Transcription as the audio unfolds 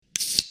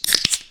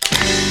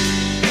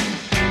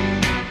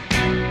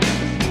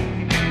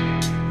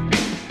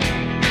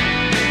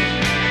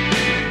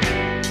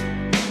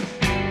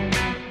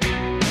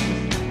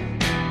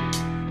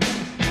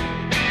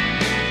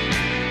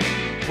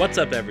What's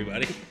up,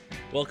 everybody?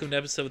 Welcome to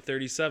episode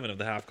 37 of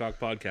the Half Cock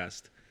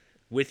Podcast.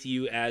 With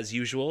you, as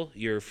usual,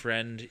 your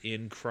friend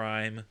in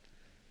crime,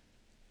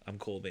 I'm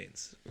Cole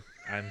Baines.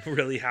 I'm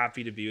really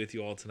happy to be with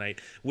you all tonight.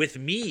 With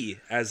me,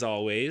 as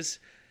always,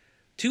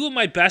 two of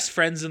my best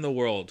friends in the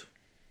world,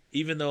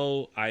 even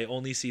though I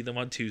only see them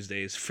on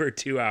Tuesdays for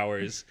 2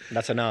 hours.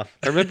 That's enough.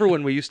 I remember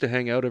when we used to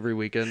hang out every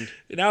weekend.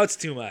 Now it's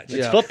too much. It's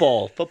Yeah.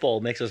 football. Football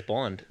makes us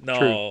bond.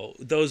 No,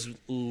 those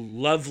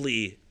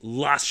lovely,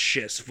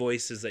 luscious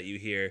voices that you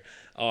hear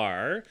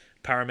are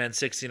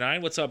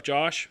Powerman69. What's up,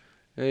 Josh?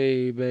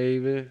 Hey,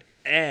 baby.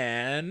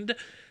 And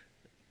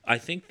I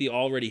think the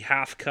already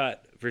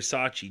half-cut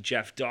Versace,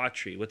 Jeff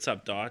Daughtry. What's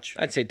up, Dotch?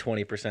 I'd say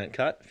 20%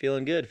 cut.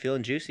 Feeling good.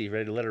 Feeling juicy.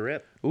 Ready to let it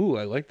rip. Ooh,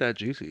 I like that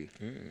juicy.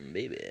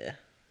 Baby.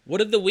 What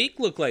did the week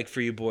look like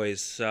for you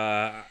boys?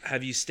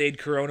 Have you stayed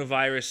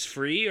coronavirus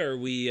free, or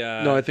we?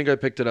 No, I think I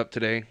picked it up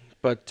today.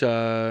 But,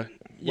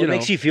 What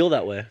makes you feel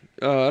that way?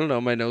 I don't know.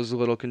 My nose is a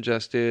little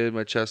congested.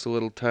 My chest a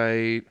little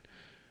tight.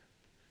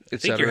 I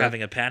think you're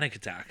having a panic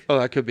attack. Oh,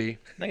 that could be.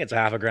 I think it's a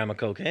half a gram of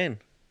cocaine.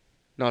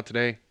 Not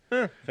today.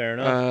 Fair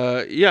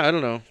enough. Yeah, I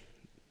don't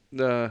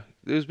know.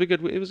 It was a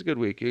good. It was a good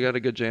week. You got a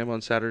good jam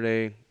on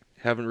Saturday.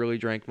 Haven't really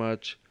drank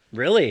much.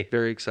 Really?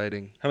 Very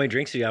exciting. How many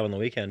drinks do you have on the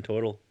weekend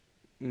total?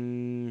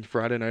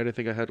 Friday night, I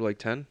think I had like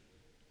 10.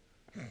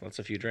 That's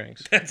a few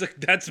drinks.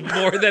 That's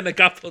more than a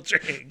couple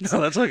drinks.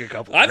 No, that's like a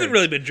couple. I haven't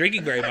really been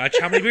drinking very much.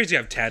 How many beers do you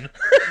have? 10?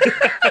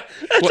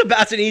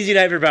 That's an easy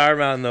night for Power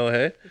Man, though,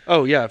 hey?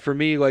 Oh yeah, for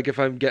me, like if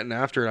I'm getting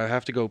after it, I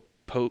have to go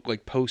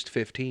post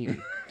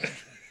 15.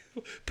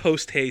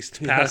 Post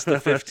haste, past the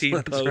 15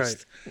 that's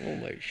post. right. Oh,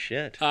 my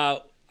shit.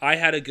 I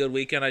had a good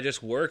weekend. I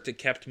just worked. It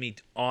kept me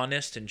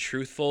honest and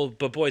truthful.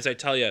 But boys, I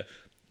tell you,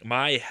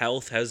 my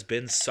health has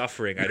been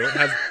suffering. I don't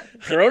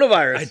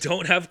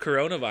have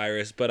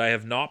coronavirus, but I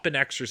have not been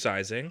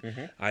exercising.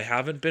 I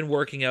haven't been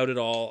working out at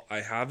all.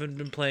 I haven't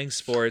been playing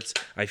sports.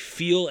 I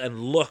feel and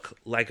look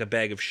like a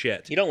bag of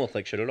shit. You don't look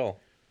like shit at all.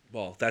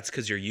 Well, that's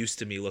because you're used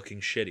to me looking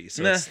shitty,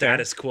 so Nah, it's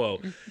status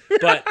quo.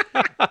 But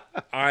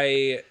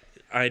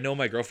I know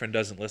my girlfriend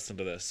doesn't listen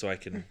to this, so I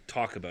can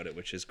talk about it,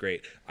 which is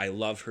great. I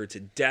love her to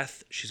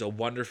death. She's a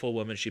wonderful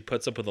woman. She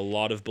puts up with a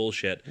lot of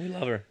bullshit. We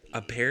love her.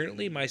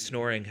 Apparently, my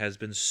snoring has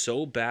been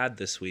so bad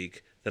this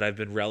week that I've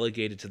been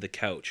relegated to the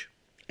couch.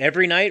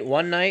 Every night,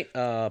 one night,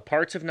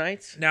 parts of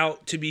nights. Now,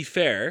 to be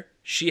fair,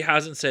 she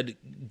hasn't said,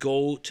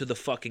 go to the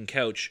fucking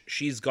couch.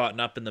 She's gotten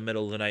up in the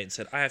middle of the night and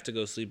said, I have to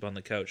go sleep on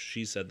the couch.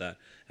 She said that.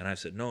 And I've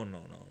said, no.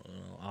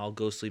 I'll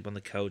go sleep on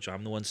the couch.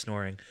 I'm the one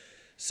snoring.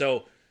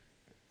 So,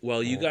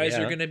 while you guys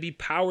are going to be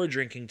power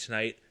drinking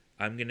tonight,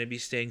 I'm going to be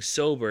staying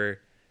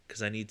sober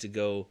because I need to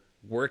go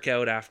work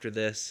out after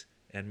this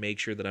and make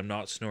sure that I'm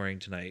not snoring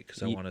tonight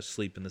because I want to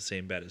sleep in the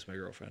same bed as my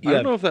girlfriend. I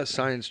don't know if that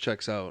science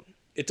checks out.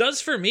 It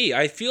does for me.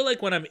 I feel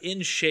like when I'm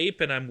in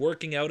shape and I'm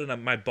working out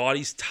and my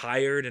body's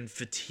tired and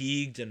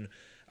fatigued, and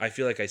I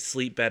feel like I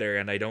sleep better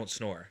and I don't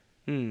snore.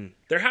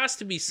 There has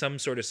to be some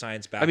sort of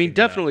science back. I mean,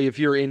 definitely, if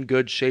you're in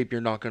good shape,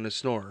 you're not going to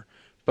snore.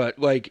 But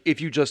like,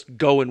 if you just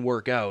go and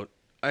work out,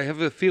 I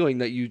have a feeling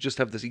that you just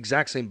have this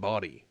exact same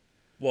body.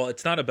 Well,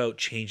 it's not about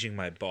changing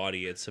my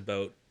body. It's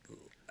about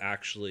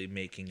actually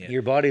making it.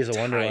 Your body is a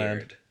tired.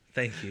 wonderland.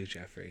 Thank you,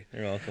 Jeffrey.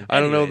 You're welcome.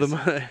 I don't know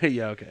Anyways.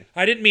 Yeah, okay.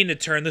 I didn't mean to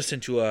turn this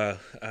into a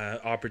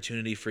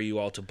opportunity for you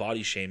all to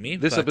body shame me.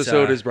 This but,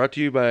 episode is brought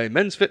to you by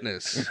Men's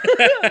Fitness.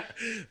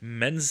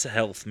 Men's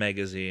Health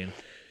Magazine.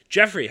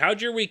 Jeffrey,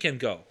 how'd your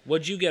weekend go?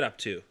 What'd you get up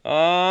to?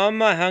 I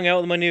hung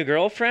out with my new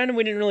girlfriend.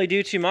 We didn't really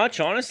do too much,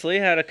 honestly.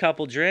 Had a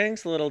couple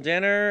drinks, a little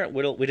dinner.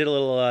 We did a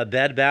little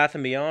Bed Bath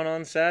 & Beyond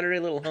on Saturday,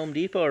 a little Home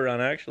Depot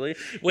run, actually.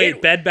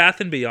 Wait, Bed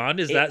Bath & Beyond?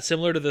 Is that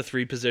similar to the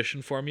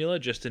 3-position formula,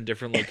 just in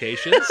different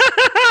locations?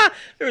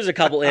 There was a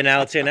couple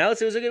in-outs. It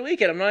was a good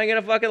weekend. I'm not even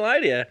going to fucking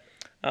lie to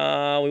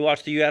you. We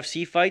watched the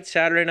UFC fight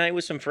Saturday night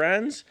with some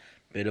friends.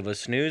 Bit of a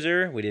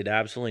snoozer. We did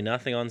absolutely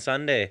nothing on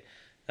Sunday.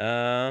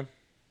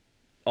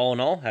 All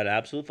in all, had an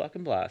absolute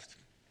fucking blast.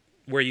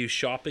 Were you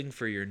shopping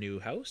for your new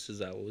house? Is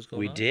that what was going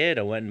on? We did.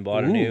 I went and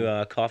bought a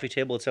new coffee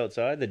table. It's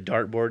outside, the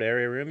dartboard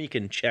area room. You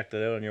can check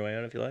that out on your way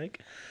out if you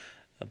like.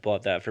 I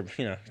bought that for,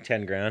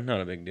 $10,000.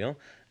 Not a big deal.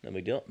 No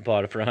big deal.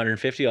 Bought it for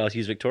 $150. I'll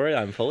use Victoria.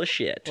 I'm full of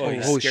shit. Oh,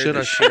 you Oh, scared shit, the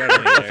I- shit out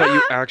of me I there. thought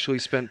you actually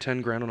spent 10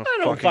 grand on a I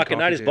don't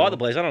fucking I just bought the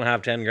table. place. I don't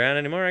have $10,000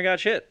 anymore. I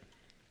got shit.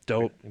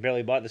 Dope. I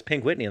barely bought this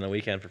Pink Whitney on the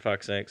weekend, for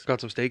fuck's sakes.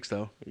 Got some steaks,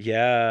 though.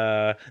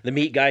 Yeah. The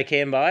meat guy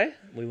came by.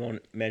 We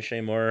won't mention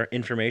any more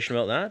information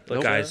about that.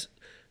 But Guys,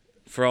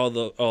 for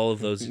all of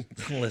those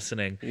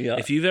listening, Yeah.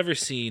 if you've ever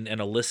seen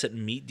an illicit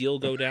meat deal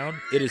go down,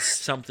 it is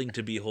something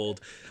to behold.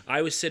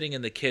 I was sitting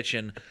in the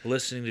kitchen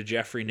listening to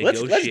Jeffrey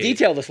negotiate Let's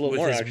detail this a little with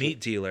more, his actually. meat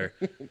dealer.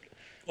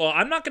 Well,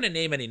 I'm not going to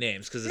name any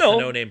names because it's No.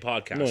 a no-name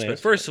podcast. No but names.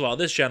 first of all,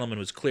 this gentleman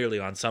was clearly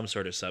on some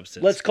sort of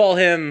substance. let's call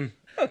him...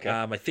 Okay.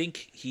 I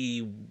think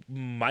he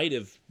might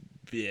have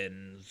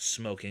been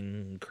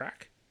smoking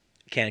crack.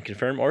 Can't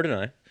confirm or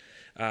deny.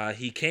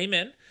 He came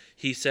in.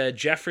 He said,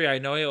 Jeffrey, I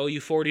know I owe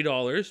you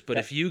 $40, but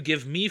if you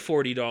give me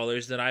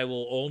 $40, then I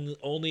will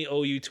only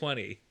owe you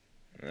 $20.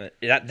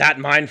 That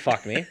mind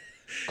fucked me.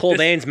 Cole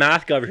Bain's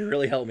math coverage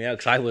really helped me out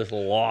because I was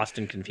lost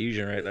in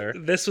confusion right there.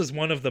 This was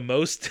one of the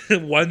most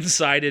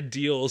one-sided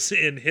deals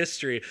in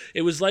history.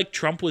 It was like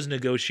Trump was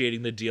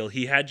negotiating the deal.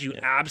 He had you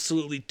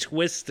absolutely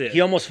twisted.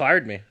 He almost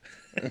fired me.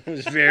 It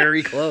was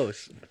very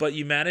close. But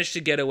you managed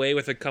to get away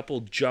with a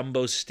couple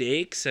jumbo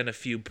steaks and a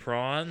few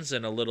prawns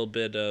and a little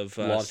bit of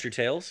Lobster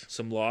tails.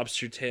 some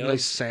lobster tails.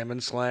 Nice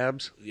salmon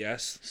slabs.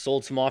 Yes.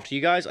 Sold some off to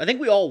you guys. I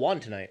think we all won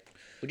tonight.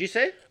 Would you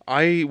say?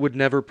 I would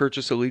never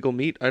purchase illegal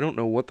meat. I don't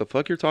know what the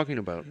fuck you're talking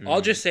about.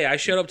 I'll just say I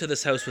showed up to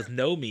this house with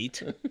no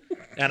meat,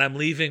 and I'm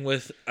leaving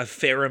with a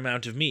fair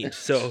amount of meat.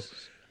 So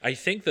I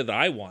think that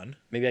I won.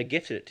 Maybe I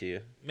gifted it to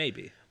you.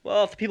 Maybe.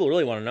 Well, if the people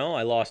really want to know,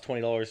 I lost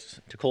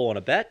 $20 to Cole on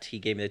a bet. I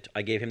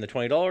gave him the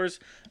 $20.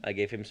 I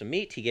gave him some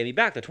meat. He gave me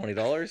back the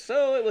 $20.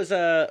 So it was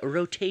a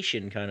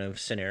rotation kind of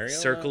scenario.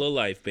 Circle of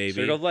life, baby.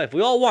 Circle of life.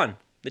 We all won.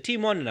 The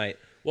team won tonight.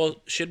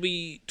 Well, should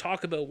we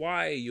talk about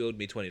why you owed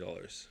me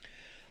 $20?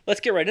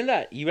 Let's get right into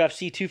that.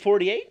 UFC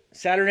 248,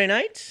 Saturday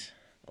night,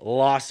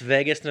 Las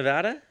Vegas,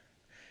 Nevada.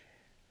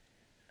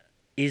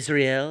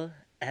 Israel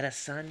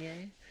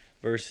Adesanya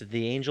versus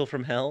the Angel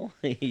from Hell,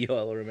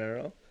 Yoel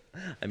Romero.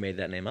 I made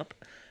that name up.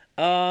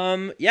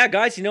 Yeah,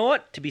 guys, you know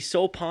what? To be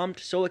so pumped,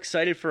 so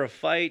excited for a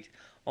fight,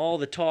 all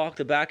the talk,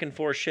 the back and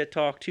forth shit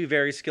talk, two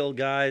very skilled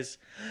guys.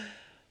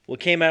 What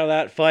came out of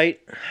that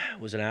fight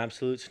was an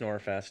absolute snore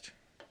fest.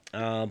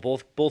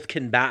 Both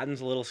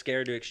combatants a little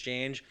scared to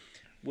exchange.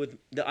 With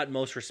the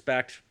utmost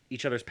respect,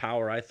 each other's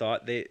power. I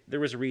thought there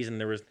was a reason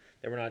they were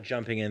not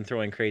jumping in,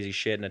 throwing crazy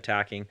shit, and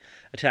attacking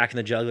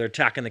the juggler,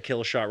 attacking the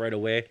kill shot right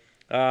away.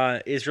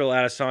 Israel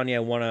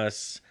Adesanya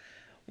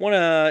won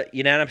a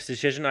unanimous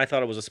decision. I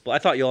thought it was a split. I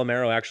thought Yoel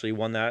Romero actually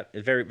won that.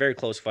 A very very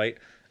close fight.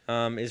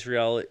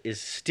 Israel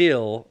is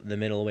still the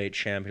middleweight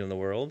champion of the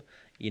world.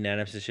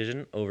 Unanimous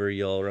decision over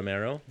Yoel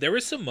Romero. There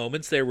were some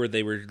moments there where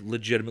they were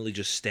legitimately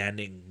just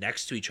standing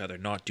next to each other,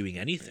 not doing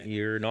anything.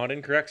 You're not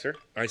incorrect, sir.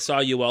 I saw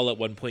Yoel at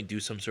one point do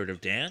some sort of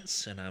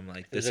dance, and I'm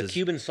like, This is a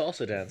Cuban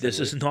salsa dance.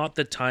 This is not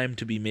the time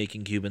to be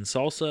making Cuban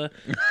salsa.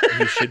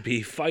 You should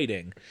be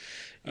fighting.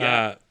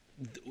 Yeah.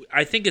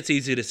 I think it's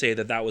easy to say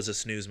that was a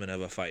snoozement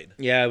of a fight.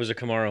 Yeah, it was a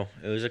Camaro.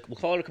 We'll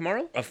call it a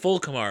Camaro? A full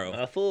Camaro.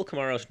 A full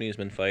Camaro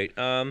snoozement fight.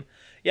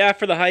 Yeah,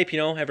 for the hype,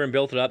 everyone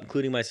built it up,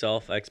 including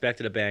myself. I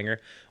expected a banger.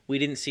 We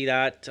didn't see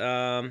that.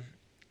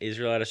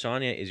 Israel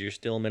Adesanya is your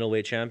still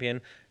middleweight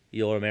champion.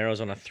 Yoel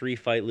Romero's on a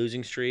 3-fight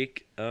losing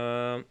streak,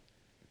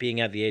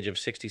 being at the age of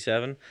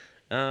 67.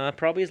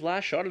 Probably his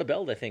last shot at the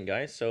belt, I think,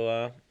 guys.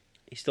 So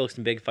he still has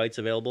some big fights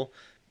available.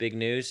 Big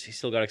news. He's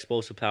still got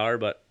explosive power,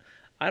 but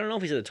I don't know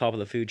if he's at the top of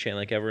the food chain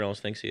like everyone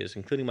else thinks he is,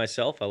 including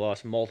myself. I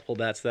lost multiple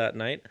bets that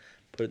night,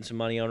 putting some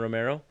money on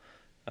Romero.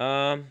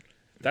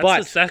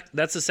 That's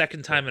the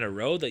second time in a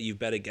row that you've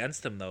bet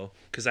against him, though,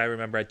 because I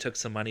remember I took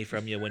some money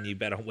from you when you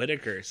bet on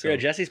Whitaker. So. You're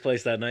at Jesse's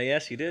place that night.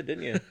 Yes, you did,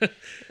 didn't you?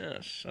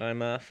 Yes,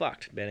 I'm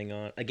fucked betting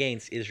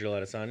against Israel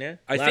Adesanya.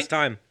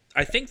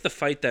 I think the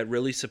fight that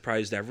really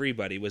surprised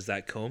everybody was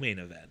that co-main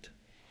event.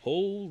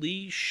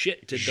 Holy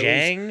shit! Did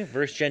Zhang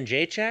versus Jen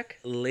Jacek?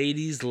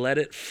 Ladies let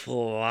it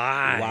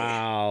fly.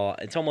 Wow.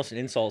 It's almost an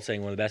insult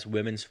saying one of the best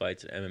women's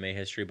fights in MMA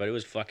history, but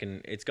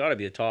it's got to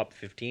be the top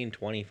 15,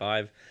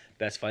 25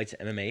 best fights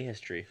in MMA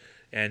history.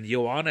 And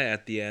Joanna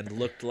at the end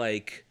looked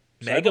like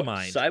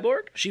Megamind.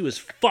 Cyborg? She was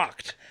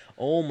fucked.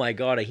 Oh my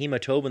god, a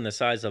hematoma the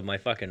size of my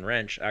fucking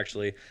wrench.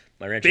 Actually,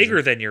 my wrench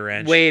bigger than your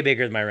wrench. Way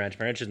bigger than my wrench.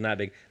 My wrench isn't that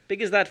big.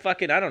 Big as that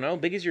fucking, I don't know,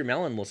 big as your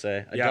melon, we'll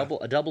say.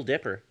 A double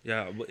dipper.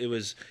 Yeah,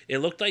 it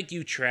looked like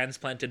you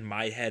transplanted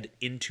my head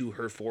into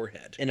her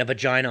forehead. And a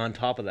vagina on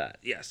top of that.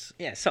 Yes.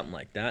 Yeah, something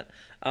like that.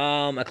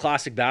 A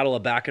classic battle, a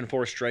back and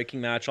forth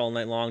striking match all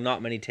night long.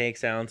 Not many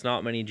takedowns,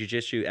 not many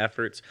jiu-jitsu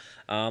efforts.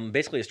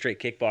 Basically a straight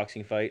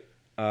kickboxing fight.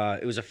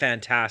 It was a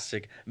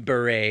fantastic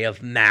beret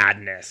of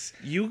madness.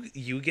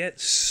 You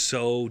get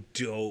so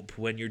dope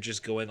when you're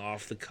just going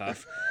off the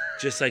cuff,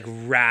 just like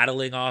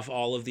rattling off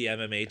all of the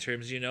MMA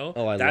terms, Oh,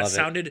 I love it. That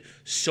sounded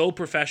so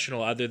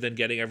professional other than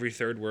getting every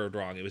third word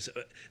wrong. It was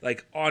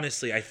like,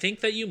 honestly, I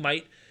think that you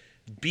might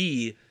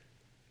be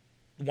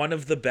one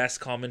of the best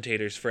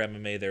commentators for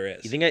MMA there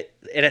is. You think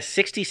at a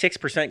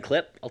 66%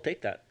 clip, I'll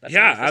take that. That's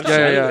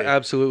absolutely. Yeah,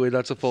 absolutely.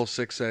 That's a full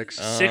 6-6.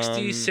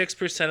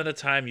 66% of the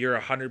time, you're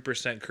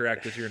 100%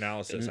 correct with your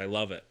analysis. I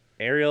love it.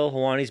 Ariel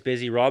Hawani's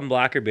busy. Robin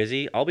Blacker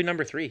busy. I'll be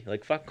number 3.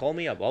 Like, fuck, call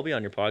me up. I'll be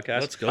on your podcast.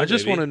 Let's go, I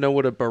just baby. want to know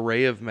what a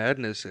beret of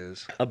madness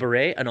is. A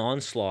beret, an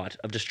onslaught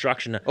of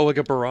destruction. Oh, like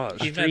a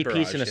barrage. You meant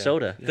 3-piece and a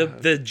soda.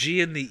 The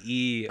G and the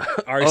E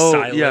are Oh,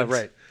 silent. yeah,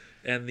 right.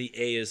 And the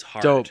A is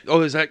hard. Dope.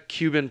 Oh, is that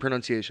Cuban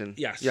pronunciation?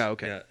 Yes. Yeah,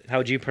 okay. Yeah, How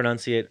would you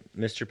pronunciate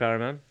Mr.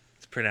 Powerman?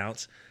 it's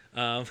pronounced.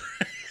 The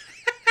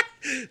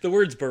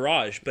word's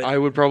barrage, but I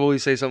would probably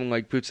say something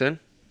like Poutine.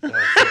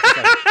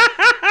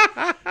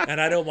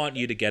 and I don't want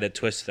you to get it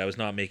twisted. I was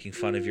not making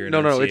fun of your No,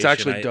 enunciation. it's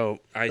actually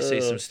dope. I say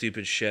some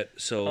stupid shit,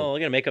 so Oh, we're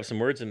going to make up some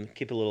words and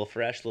keep it a little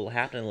fresh, a little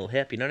happening, a little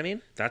hip. You know what I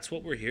mean? that's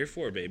what we're here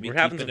for, baby. We're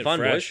having Keeping some it fun,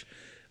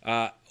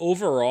 fresh.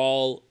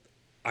 Overall,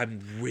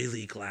 I'm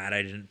really glad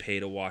I didn't pay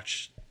to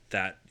watch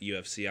that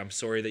UFC. I'm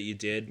sorry that you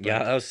did. But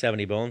Yeah, that was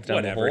 70 bones down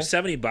the whatever. hole.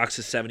 $70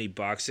 is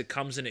 $70. It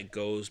comes and it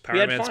goes. We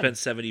had Power Man fun.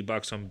 spent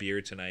 $70 on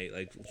beer tonight.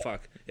 Like,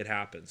 fuck, it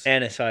happens.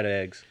 And a side of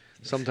eggs.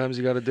 Sometimes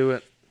you got to do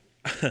it.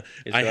 It's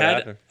I gotta had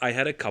happen. I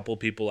had a couple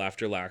people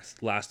after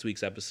last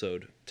week's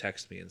episode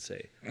text me and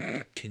say,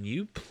 "Can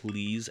you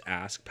please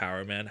ask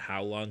Power Man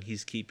how long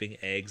he's keeping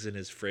eggs in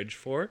his fridge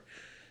for?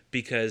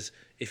 Because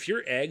if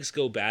your eggs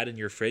go bad in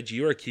your fridge,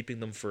 you are keeping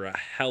them for a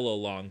hella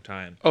long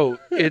time." Oh,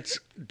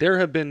 there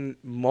have been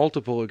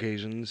multiple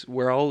occasions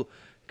where I'll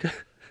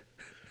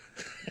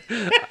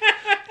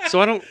so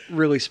I don't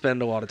really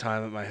spend a lot of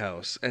time at my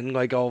house, and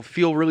like I'll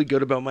feel really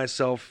good about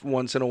myself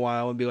once in a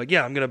while and be like,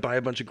 yeah, I'm going to buy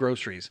a bunch of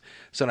groceries.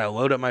 So then I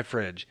load up my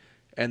fridge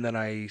and then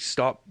I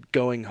stop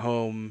going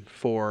home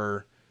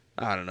for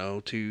I don't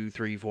know, 2,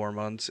 3, 4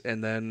 months,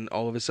 and then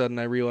all of a sudden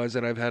I realize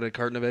that I've had a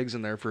carton of eggs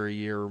in there for a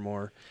year or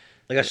more.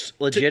 Like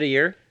legit a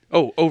year?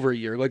 Oh, over a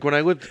year. Like when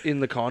I lived in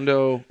the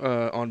condo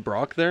on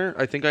Brock there,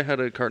 I think I had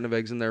a carton of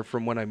eggs in there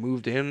from when I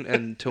moved in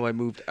until I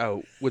moved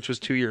out, which was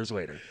 2 years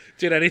later.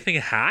 Did anything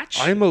hatch?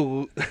 I'm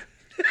a...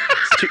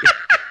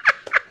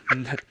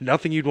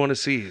 Nothing you'd want to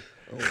see.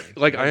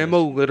 Like, I am a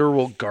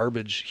literal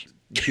garbage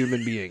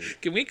human being.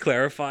 Can we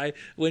clarify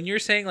when you're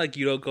saying like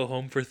you don't go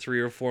home for 3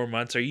 or 4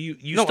 months? Are you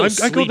No, still I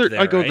sleep go there. there?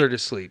 I go right? there to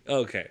sleep.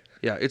 Okay.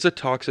 Yeah, it's a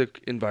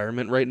toxic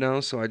environment right now,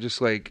 so I just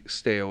like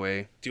stay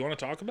away. Do you want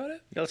to talk about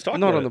it? Yeah, let's talk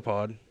Not about on it. the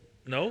pod.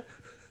 No.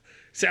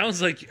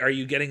 Sounds like are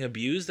you getting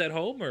abused at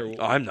home or?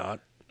 I'm not.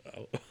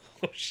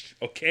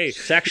 Okay.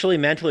 Sexually,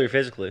 mentally, or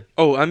physically?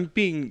 Oh, I'm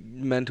being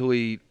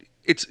mentally.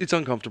 It's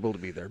uncomfortable to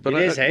be there, but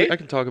It is, hey? I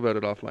can talk about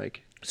it off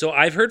mic. So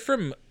I've heard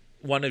from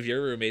one of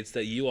your roommates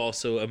that you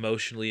also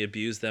emotionally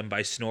abuse them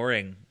by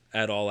snoring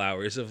at all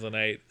hours of the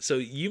night. So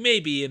you may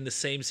be in the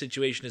same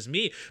situation as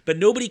me, but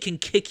nobody can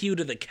kick you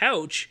to the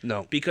couch.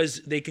 No.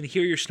 Because they can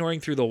hear your snoring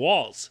through the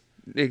walls.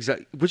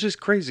 Exactly, which is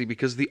crazy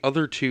because the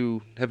other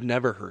two have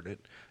never heard it.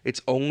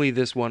 It's only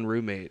this one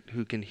roommate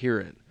who can hear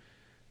it.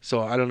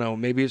 So I don't know.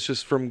 Maybe it's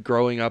just from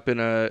growing up in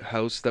a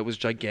house that was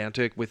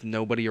gigantic with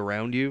nobody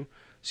around you,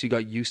 so you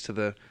got used to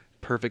the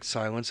perfect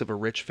silence of a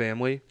rich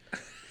family.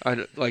 I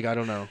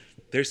don't know.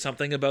 There's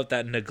something about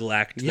that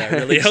neglect that Yeah,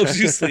 really helps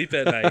you sleep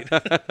at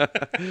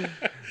night.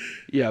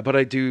 Yeah, but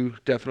I do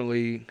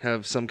definitely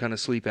have some kind of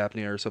sleep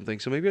apnea or something.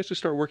 So maybe I should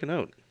start working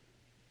out.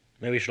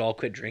 Maybe we should all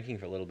quit drinking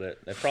for a little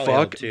bit. That probably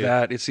helped Fuck too.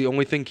 that. It's the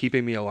only thing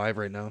keeping me alive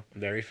right now.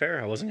 Very fair.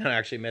 I wasn't gonna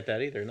actually admit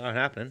that either. Not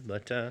happening.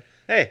 But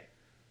hey,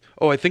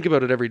 Oh, I think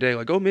about it every day.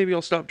 Like, oh, maybe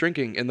I'll stop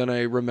drinking. And then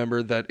I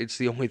remember that it's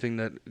the only thing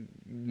that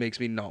makes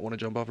me not want to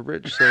jump off a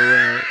bridge.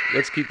 So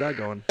let's keep that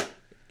going.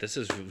 This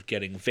is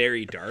getting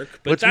very dark,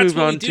 but Let's that's move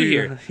what we on do to-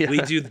 here. yeah.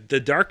 We do the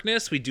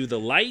darkness, we do the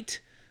light.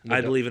 I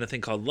believe in a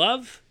thing called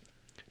love.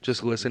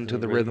 Just listen to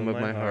the rhythm of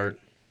my heart.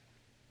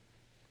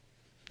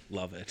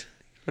 Love it.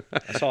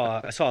 I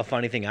saw a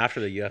funny thing after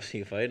the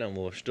UFC fight, and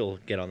we'll still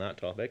get on that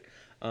topic.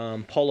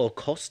 Paulo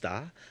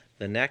Costa,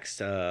 the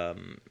next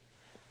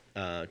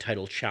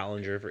title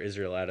challenger for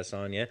Israel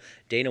Adesanya.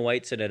 Dana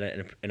White said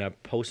in a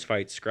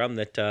post-fight scrum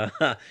that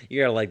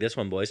you gotta like this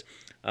one, boys.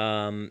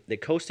 That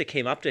Costa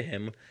came up to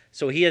him.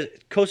 So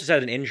Costa's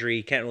had an injury,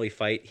 he can't really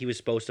fight. He was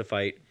supposed to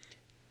fight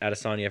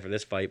Adesanya for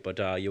this fight, but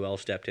Yoel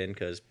stepped in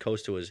because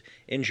Costa was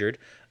injured.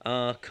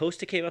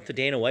 Costa came up to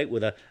Dana White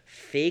with a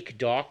fake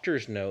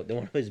doctor's note that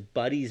one of his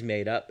buddies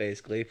made up,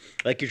 basically,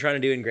 like you're trying to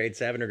do in grade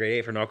 7 or grade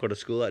 8 for not going to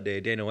school that day.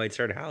 Dana White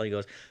started howling. He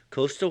goes,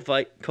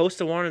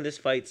 Costa wanted this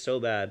fight so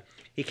bad.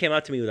 He came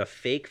up to me with a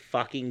fake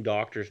fucking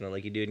doctor's note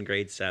like you did in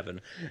grade 7.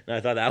 And I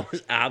thought that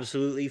was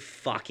absolutely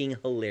fucking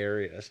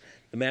hilarious.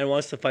 The man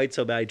wants to fight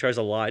so bad, he tries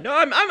to lie. No,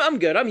 I'm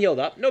good. I'm healed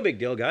up. No big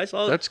deal, guys.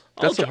 That's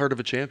the heart of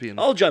a champion.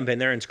 I'll jump in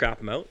there and scrap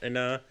him out.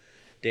 And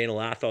Dana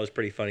laughed. Thought it was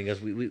pretty funny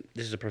because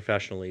this is a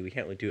professional league. We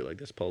can't really do it like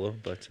this, Polo.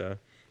 But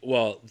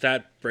Well,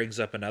 that brings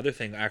up another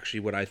thing.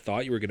 Actually, what I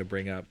thought you were going to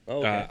bring up. Oh,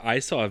 okay. I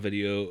saw a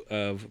video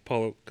of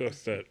Paulo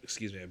Costa.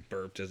 Excuse me, I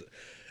burped.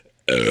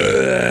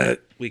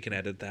 We can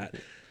edit that.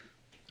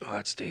 Oh,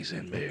 that stays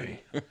in, baby.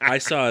 I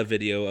saw a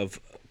video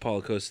of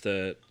Paulo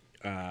Costa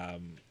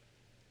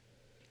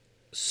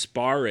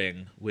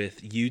sparring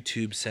with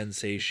YouTube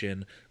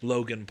sensation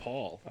Logan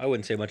Paul. I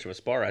wouldn't say much of a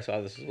spar. I saw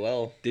this as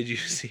well. Did you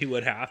see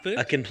what happened?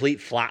 A complete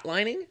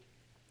flatlining?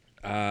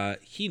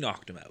 He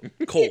knocked him out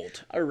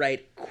cold. All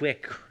right,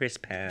 quick,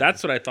 crisp hand.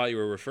 That's what I thought you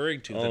were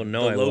referring to. Oh, the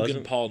no, I Logan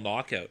wasn't. Paul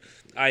knockout.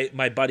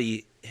 My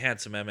buddy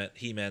Handsome Emmett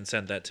He-Man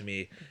sent that to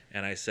me,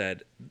 and I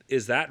said,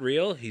 "Is that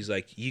real?" He's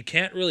like, "You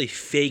can't really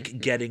fake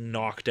getting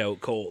knocked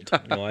out cold."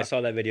 No, I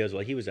saw that video as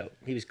well. He was out.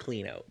 He was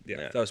clean out. Yeah,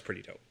 that was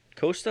pretty dope.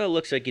 Costa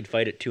looks like he'd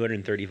fight at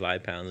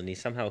 235 pounds, and he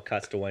somehow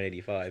cuts to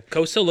 185.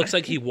 Costa looks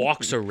like he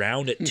walks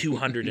around at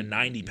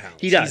 290 pounds.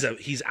 He does.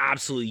 He's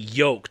absolutely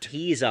yoked.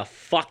 He's a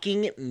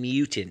fucking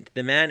mutant.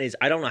 The man is.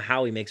 I don't know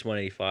how he makes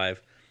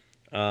 185.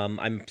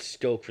 I'm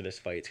stoked for this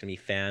fight. It's gonna be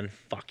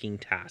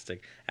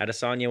fan-fucking-tastic.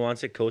 Adesanya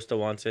wants it. Costa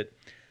wants it.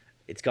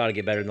 It's got to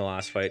get better than the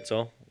last fight.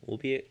 So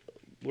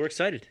we're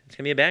excited. It's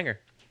gonna be a banger.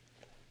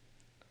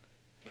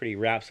 Pretty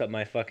wraps up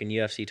my fucking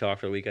UFC talk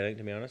for the week, I think,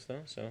 to be honest,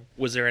 though. So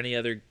Was there any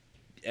other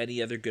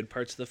any other good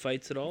parts of the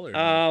fights at all? Or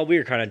no? We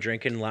were kind of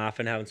drinking,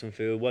 laughing, having some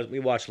food. We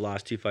watched the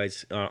last two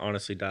fights,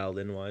 honestly, dialed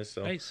in wise.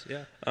 So. Nice,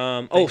 yeah.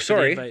 Oh, Thanks for the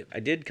sorry. invite. I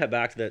did cut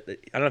back to the. I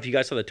don't know if you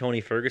guys saw the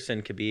Tony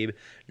Ferguson, Khabib,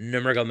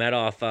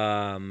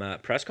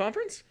 Nurmagomedov press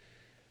conference.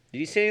 Did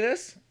you see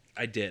this?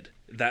 I did.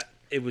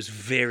 It was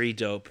very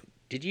dope.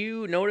 Did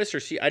you notice or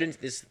see? I didn't.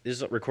 This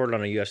is recorded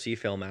on a UFC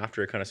film.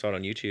 After I kind of saw it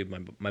on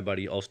YouTube, my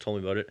buddy also told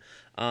me about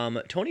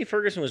it. Tony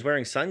Ferguson was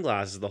wearing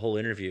sunglasses the whole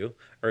interview,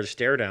 or the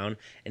stare down,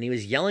 and he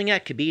was yelling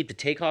at Khabib to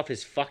take off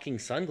his fucking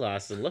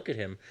sunglasses and look at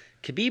him.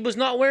 Khabib was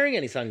not wearing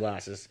any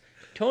sunglasses.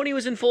 Tony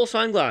was in full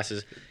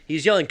sunglasses.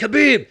 He's yelling,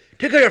 "Khabib,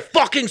 take off your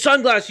fucking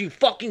sunglasses, you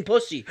fucking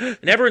pussy!"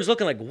 And everyone's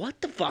looking like,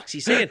 "What the fuck's he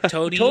saying?"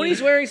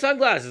 Tony's wearing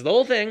sunglasses the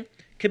whole thing.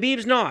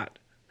 Khabib's not.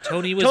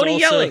 Tony was Tony also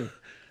yelling.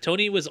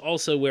 Tony was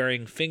also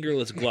wearing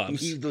fingerless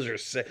gloves, Those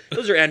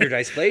are Andrew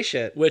Dice Clay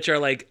shit. which are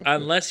like,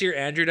 unless you're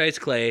Andrew Dice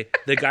Clay,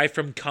 the guy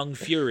from Kung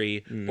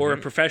Fury, or a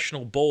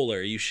professional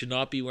bowler, you should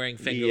not be wearing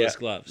fingerless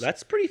gloves.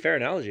 That's a pretty fair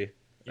analogy.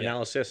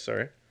 Analysis,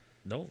 sorry.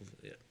 No,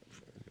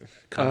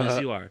 come as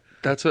you are.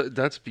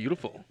 That's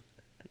beautiful.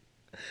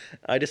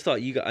 I just thought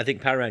I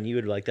think Patran, you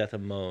would like that the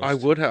most. I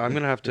would have. I'm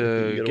gonna have You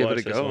to gotta give watch it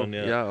a this go. one,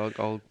 yeah.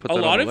 I'll put A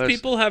that lot on of the list.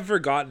 people have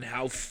forgotten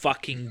how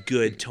fucking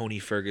good Tony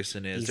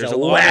Ferguson is. He's There's a a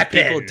lot of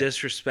people weapon.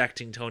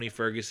 disrespecting Tony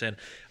Ferguson.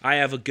 I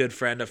have a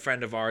friend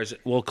of ours.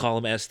 We'll call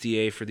him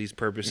SDA for these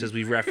purposes.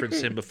 We've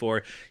referenced him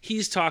before.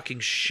 He's talking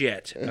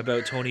shit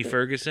about Tony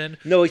Ferguson.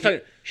 No, he's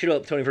talking shit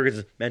about Tony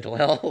Ferguson's mental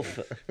health.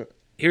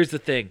 Here's the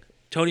thing.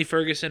 Tony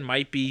Ferguson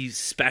might be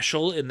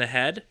special in the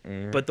head,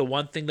 but the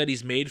one thing that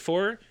he's made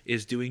for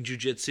is doing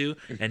jiu-jitsu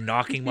and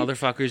knocking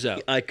motherfuckers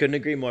out. I couldn't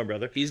agree more,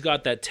 brother. He's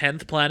got that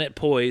 10th planet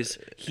poise.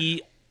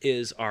 He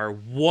is our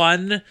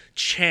one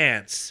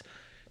chance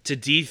to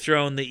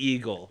dethrone the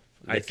Eagle.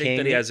 I think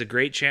that he king. has a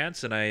great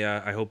chance, and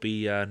I hope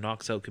he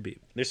knocks out Khabib.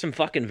 There's some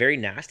fucking very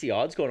nasty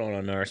odds going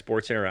on our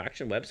Sports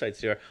Interaction websites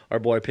here. Our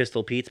boy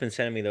Pistol Pete's been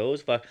sending me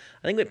those. But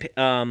I think the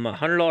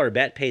 $100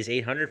 bet pays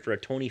 $800 for a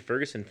Tony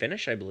Ferguson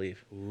finish, I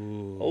believe.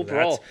 Ooh,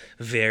 Overall,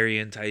 that's very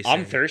enticing.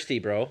 I'm thirsty,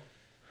 bro.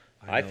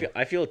 I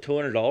I feel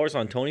 $200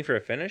 on Tony for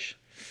a finish.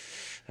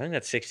 I think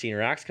that's 16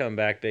 racks coming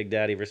back, Big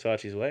Daddy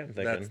Versace's way. I'm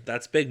thinking.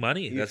 That's big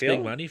money. You That's feel?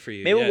 big money for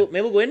you. Maybe yeah.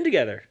 we'll go in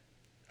together.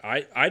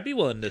 I'd be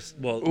willing to.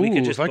 Well, Ooh, we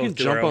could just if I both can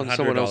do jump our own on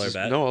someone $100 else's.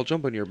 bet. No, I'll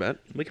jump on your bet.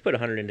 We could put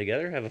 100 in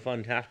together, have a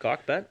fun half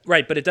cock bet.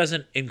 Right, but it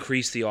doesn't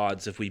increase the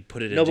odds if we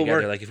put it in No, but together.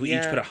 we're- Like if we each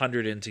yeah. put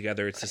 100 in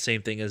together, it's the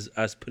same thing as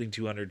us putting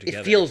 200 together.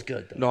 It feels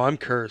good though. No, I'm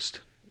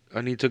cursed.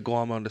 I need to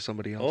glom onto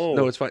somebody else. Oh.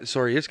 No, it's fine.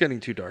 Sorry, it's getting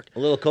too dark. A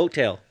little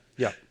coattail.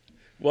 Yeah.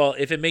 Well,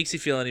 if it makes you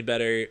feel any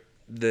better,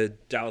 the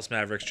Dallas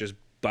Mavericks just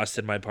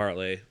busted my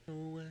parlay.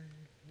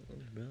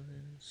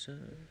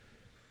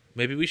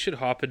 Maybe we should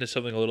hop into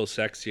something a little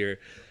sexier.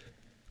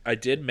 I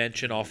did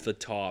mention off the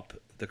top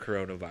the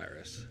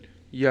coronavirus.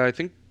 Yeah, I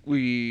think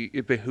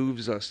it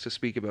behooves us to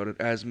speak about it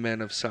as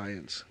men of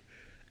science.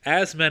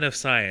 As men of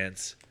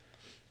science,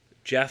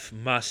 Jeff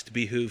must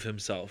behoove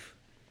himself.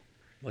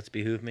 What's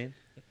behoove mean?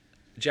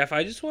 Jeff,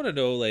 I just want to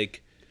know,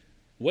 like,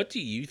 what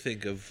do you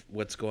think of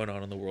what's going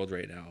on in the world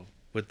right now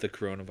with the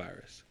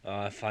coronavirus?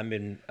 If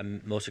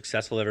I'm most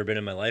successful I've ever been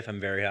in my life, I'm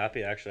very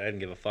happy. Actually, I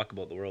didn't give a fuck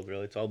about the world,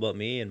 really. It's all about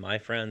me and my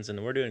friends,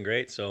 and we're doing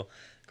great. So,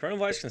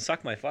 coronavirus can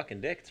suck my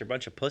fucking dick. It's a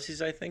bunch of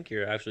pussies, I think.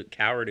 You're an absolute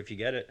coward if you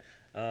get it.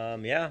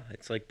 Yeah,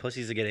 it's like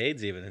pussies that get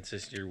AIDS, even. It's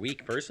just you're a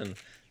weak person.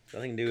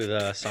 Nothing to do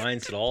with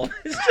science at all.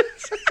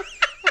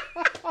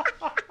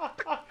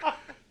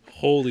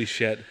 Holy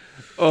shit.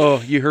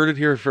 Oh, you heard it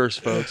here first,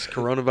 folks.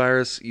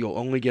 Coronavirus, you'll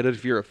only get it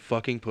if you're a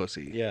fucking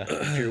pussy. Yeah,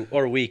 if you're,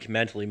 or weak,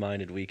 mentally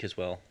minded, weak as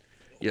well.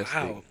 Yes.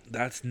 Wow,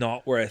 that's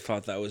not where I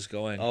thought that was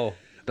going. Oh,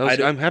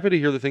 I'm happy to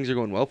hear that things are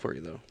going well for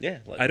you, though. yeah.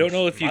 I don't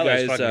know if you my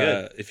life's guys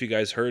fucking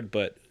good. heard,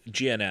 but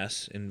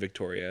GNS in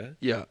Victoria,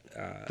 Yeah.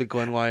 The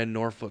Glen Lyon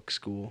Norfolk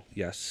School.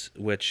 yes,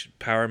 which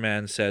Power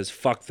Man says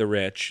 "fuck the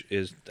rich"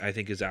 is I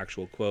think his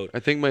actual quote. I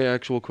think my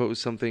actual quote was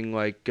something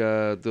like,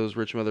 those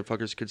rich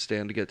motherfuckers could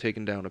stand to get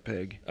taken down a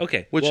peg.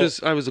 Okay, Which well,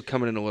 I was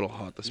coming in a little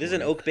hot this This is an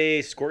morning. Oak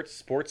Bay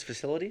sports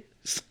facility.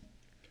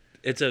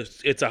 it's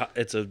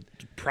a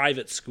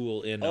private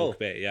school in Oh. Oak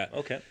Bay, yeah.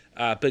 Okay.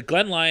 But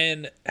Glen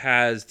Lyon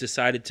has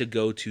decided to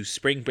go to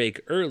spring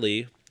break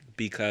early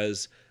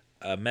because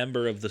a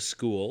member of the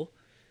school,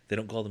 they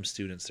don't call them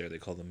students there, they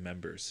call them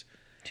members,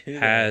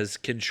 has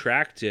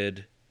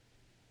contracted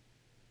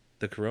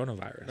the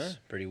coronavirus. Huh,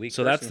 pretty weak.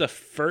 So that's the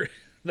first.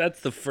 That's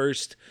the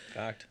first.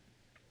 fact.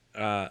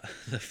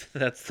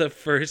 That's the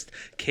first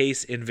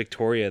case in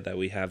Victoria that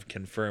we have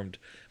confirmed,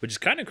 which is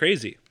kind of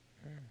crazy.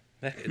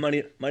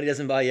 Money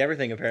doesn't buy you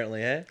everything,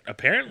 apparently, eh?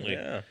 Apparently.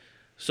 Yeah.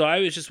 So I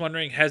was just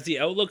wondering, has the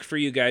outlook for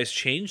you guys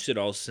changed at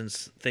all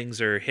since things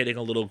are hitting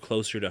a little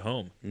closer to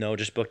home? No,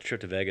 just booked a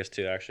trip to Vegas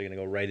too. Actually, gonna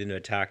go right into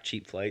attack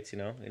cheap flights. You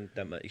know, and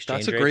that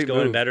exchange That's a rate's great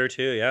going move. better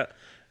too. Yeah.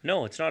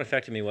 No, it's not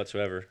affecting me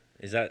whatsoever.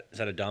 Is that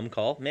a dumb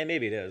call?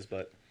 Maybe it is,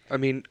 but I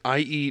mean, I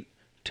eat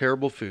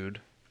terrible food.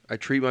 I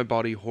treat my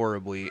body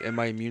horribly, and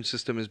my immune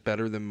system is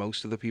better than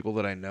most of the people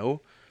that I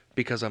know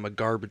because I'm a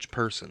garbage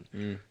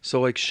person. So,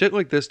 like, shit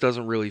like this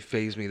doesn't really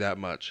faze me that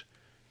much.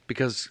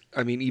 because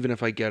I mean, even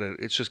if I get it,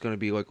 it's just going to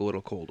be like a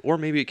little cold, or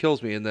maybe it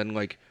kills me, and then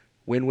like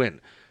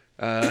win-win.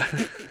 Uh,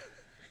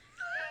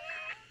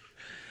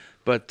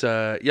 but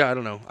yeah, I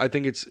don't know. I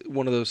think it's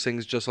one of those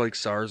things, just like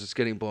SARS, it's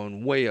getting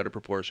blown way out of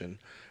proportion.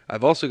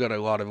 I've also got a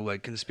lot of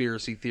like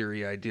conspiracy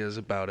theory ideas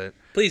about it.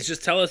 Please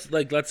just tell us.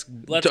 Like, let's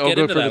I'll get go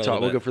into for that the a top. little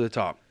We'll bit. go for the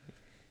top.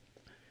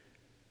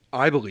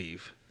 I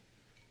believe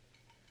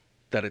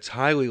that it's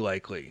highly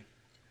likely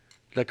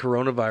that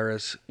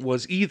coronavirus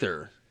was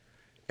either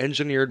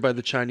engineered by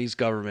the Chinese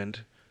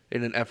government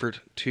in an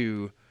effort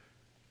to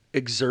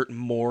exert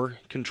more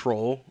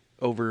control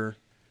over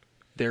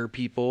their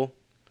people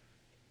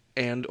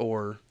and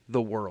or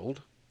the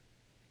world,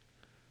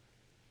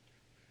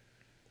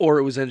 or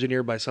it was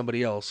engineered by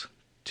somebody else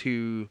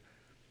to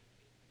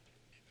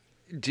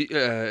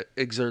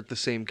exert the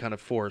same kind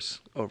of force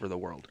over the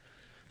world.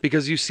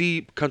 Because you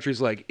see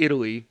countries like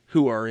Italy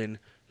who are in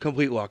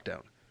complete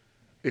lockdown.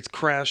 It's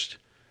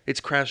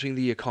crashing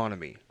the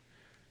economy.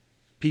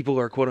 People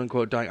are quote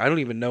unquote dying. I don't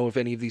even know if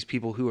any of these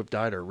people who have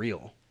died are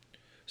real.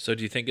 So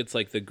do you think it's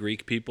like the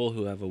Greek people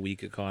who have a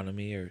weak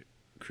economy or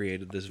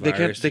created this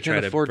virus They to try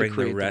can't afford to to bring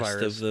create the rest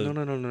virus. of the?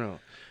 No.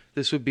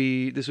 This would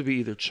be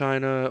either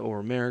China or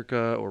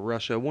America or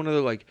Russia, one of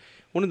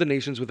the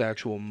nations with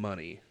actual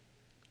money.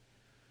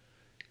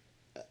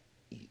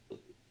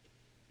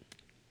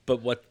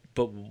 But what?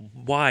 But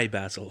why,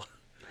 Basil?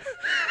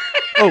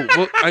 Oh,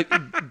 well,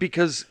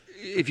 because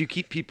if you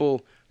keep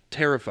people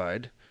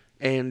terrified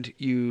and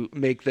you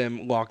make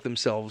them lock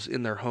themselves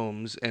in their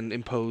homes and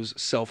impose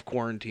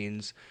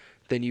self-quarantines,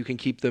 then you can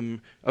keep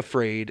them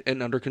afraid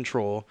and under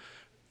control.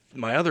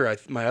 My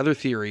other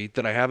theory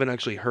that I haven't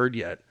actually heard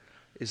yet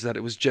is that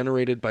it was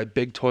generated by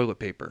big toilet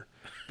paper.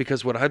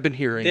 Because what I've been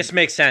hearing This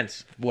makes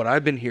sense.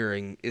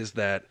 is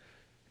that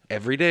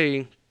every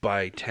day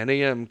by 10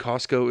 a.m.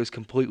 Costco is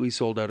completely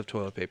sold out of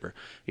toilet paper.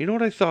 You know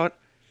what I thought?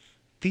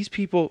 These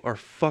people are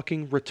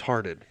fucking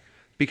retarded.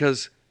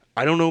 Because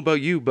I don't know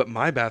about you, but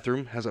my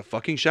bathroom has a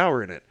fucking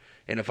shower in it.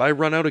 And if I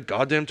run out of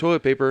goddamn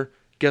toilet paper,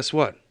 guess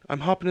what? I'm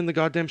hopping in the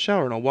goddamn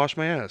shower and I'll wash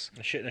my ass.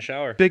 Shit in a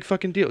shower. Big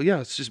fucking deal. Yeah,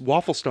 it's just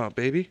waffle stomp,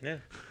 baby. Yeah.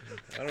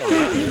 I don't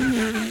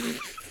know.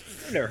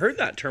 I've never heard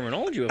that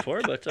terminology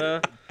before, but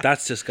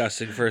That's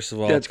disgusting. First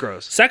of all, That's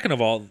gross. Second of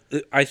all,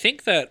 I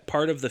think that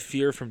part of the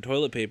fear from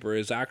toilet paper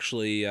is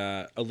actually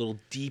a little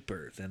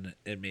deeper than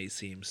it may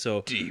seem.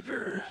 So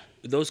Deeper.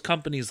 those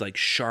companies like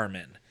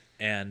Charmin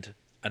and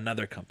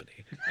another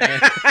company,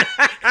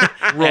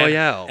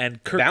 Royale.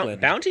 and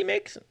Kirkland, Bounty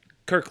makes.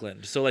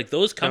 Kirkland. So like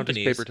those Countess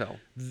companies, paper towel.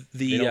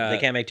 They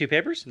can't make two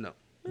papers. No.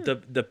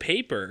 the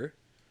paper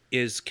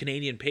is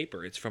Canadian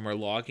paper. It's from our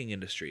logging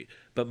industry.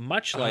 But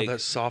much like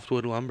that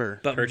softwood lumber.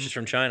 but Purchased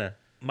from China.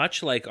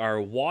 much like our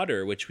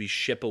water, which we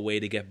ship away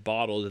to get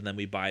bottled and then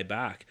we buy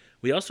back,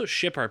 we also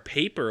ship our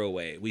paper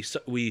away.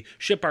 We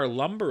ship our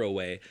lumber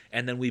away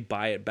and then we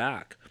buy it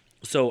back.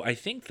 So I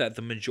think that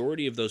the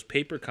majority of those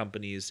paper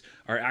companies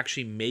are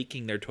actually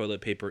making their toilet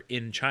paper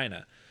in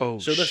China. Oh,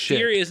 so the shit.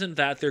 fear isn't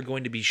that they're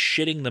going to be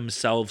shitting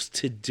themselves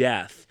to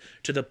death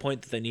to the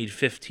point that they need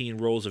 15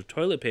 rolls of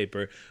toilet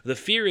paper. The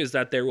fear is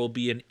that there will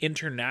be an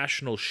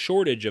international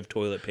shortage of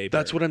toilet paper.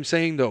 That's what I'm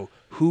saying, though.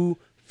 Who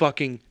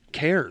fucking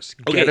cares?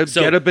 Okay,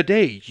 Get a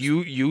bidet.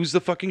 You use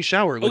the fucking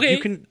shower. Like, Okay. You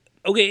can.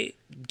 Okay,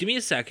 give me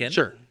a second.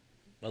 Sure.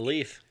 A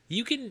leaf.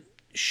 You can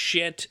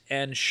shit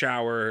and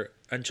shower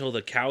until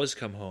the cows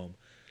come home.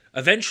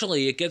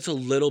 Eventually, it gets a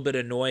little bit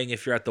annoying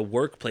if you're at the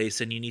workplace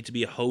and you need to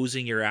be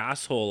hosing your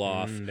asshole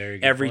off very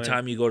good every point.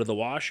 time you go to the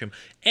washroom.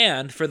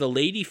 And for the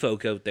lady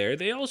folk out there,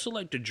 they also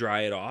like to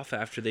dry it off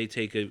after they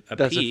take a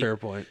That's pee. a fair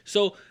point.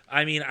 So,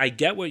 I mean, I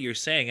get what you're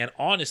saying. And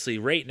honestly,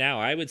 right now,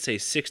 I would say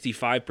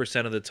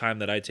 65% of the time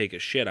that I take a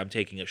shit, I'm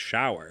taking a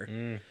shower.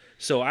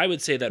 So I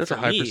would say that That's for a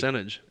high me,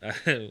 percentage.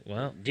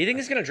 well, Do you think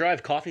it's gonna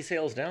drive coffee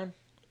sales down?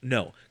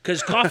 no,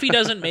 because coffee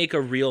doesn't make a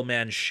real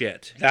man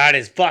shit. That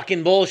is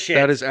fucking bullshit.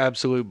 That is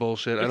absolute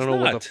bullshit. I It's don't know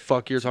what not. the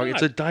fuck you're talking.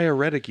 It's a not.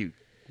 diuretic, you.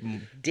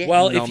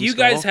 Well, if you numbskull.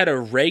 guys had a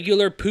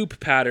regular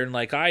poop pattern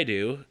like I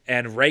do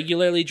and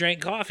regularly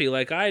drank coffee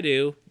like I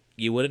do,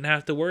 you wouldn't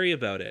have to worry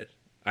about it.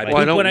 I Well, I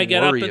poop don't when I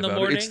get up worry in the about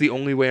morning. it. It's the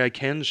only way I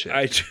can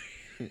shit.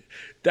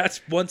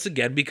 That's once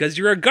again because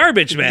you're a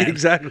garbage man.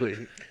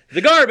 Exactly. The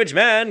garbage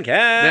man can.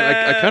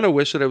 Man, I kind of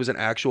wish that I was an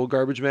actual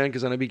garbage man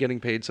because then I'd be getting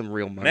paid some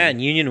real money. Man,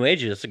 union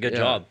wages. That's a good Yeah.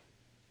 job.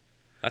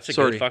 That's a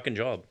Sorry. good fucking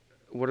job.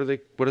 What are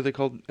they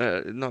called?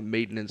 Not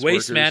maintenance.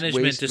 Waste workers.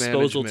 management Waste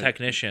disposal management.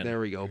 technician. There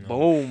we go.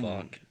 Boom.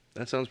 fuck.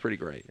 That sounds pretty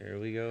great. Here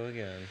we go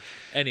again.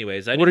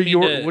 Anyways, I What didn't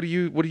mean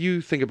to- what do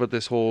you think about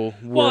this whole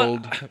Well,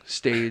 world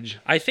stage?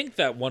 I think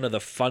that one of the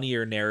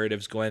funnier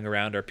narratives going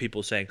around are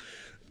people saying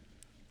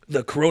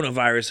the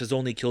coronavirus has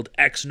only killed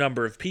X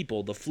number of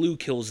people. The flu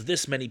kills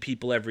this many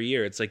people every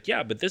year. It's like,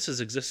 yeah, but this has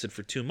existed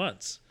for 2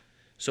 months.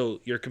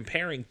 So you're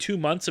comparing 2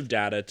 months of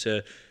data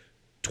to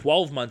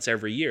 12 months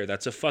every year.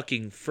 That's a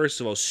fucking,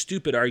 first of all,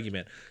 stupid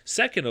argument.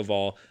 Second of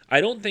all,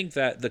 I don't think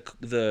that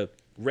the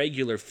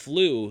regular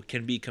flu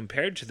can be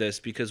compared to this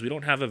because we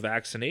don't have a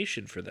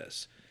vaccination for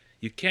this.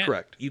 You can't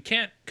Correct. You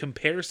can't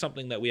compare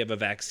something that we have a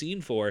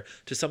vaccine for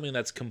to something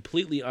that's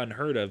completely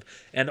unheard of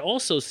and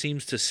also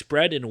seems to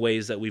spread in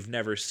ways that we've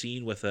never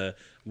seen with a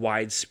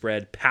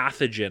widespread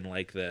pathogen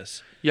like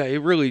this. Yeah,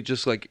 it really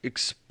just like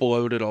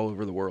exploded all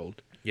over the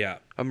world. Yeah.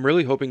 I'm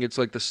really hoping it's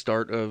like the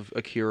start of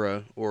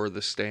Akira or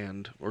The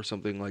Stand or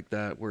something like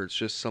that, where it's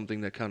just something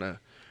that kind of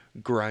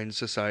grinds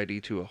society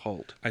to a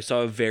halt. I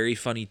saw a very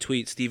funny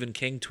tweet. Stephen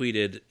King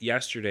tweeted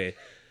yesterday,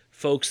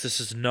 "Folks, this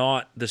is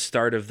not the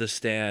start of The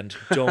Stand.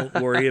 Don't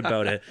worry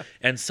about it."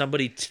 And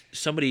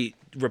somebody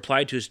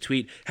replied to his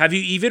tweet, "Have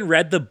you even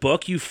read the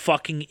book, you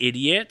fucking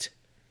idiot?"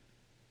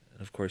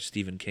 And of course,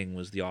 Stephen King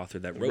was the author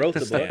that wrote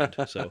The Stand.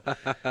 So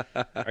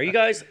Are you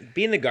guys,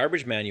 being the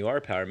garbage man you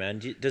are, Power Man,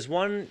 does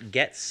one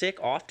get sick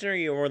often, or are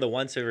you more the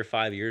once every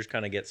 5 years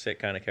kind of get sick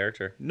kind of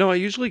character? No, I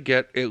usually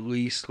get at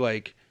least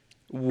like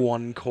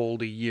one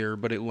cold a year,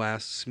 but it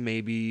lasts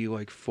maybe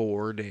like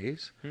 4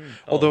 days.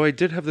 Although I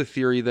did have the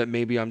theory that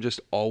maybe I'm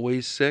just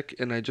always sick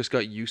and I just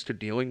got used to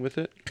dealing with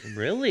it.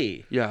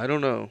 Really? Yeah, I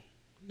don't know.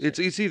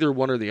 It's either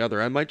one or the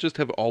other. I might just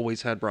have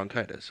always had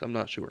bronchitis. I'm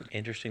not sure.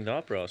 Interesting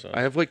thought process.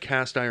 I have like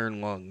cast iron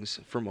lungs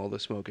from all the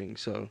smoking,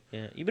 so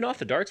Yeah, you've been off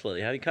the darts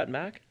lately. Have you cutting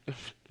back?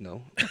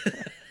 no.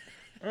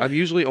 I'm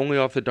usually only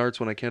off the darts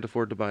when I can't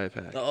afford to buy a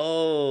pack.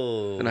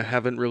 Oh. And I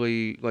haven't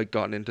really like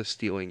gotten into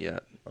stealing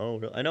yet. Oh,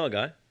 really? I know a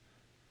guy.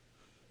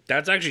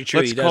 that's actually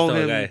true. Let's He does call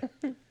know him-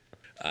 a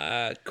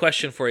guy.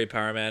 Question for you,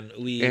 Power Man.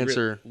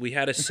 Answer. We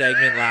had a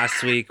segment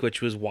last week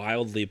which was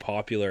wildly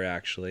popular,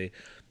 actually.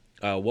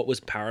 What was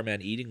Power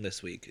Man eating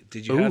this week?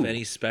 Did you have Ooh.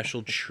 any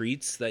special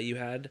treats that you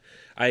had?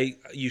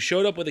 You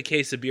showed up with a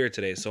case of beer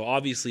today, so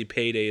obviously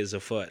payday is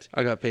afoot.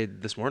 I got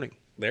paid this morning.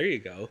 There you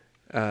go.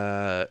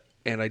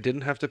 And I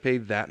didn't have to pay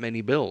that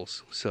many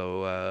bills.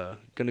 So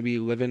gonna be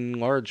living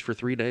large for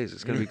 3 days.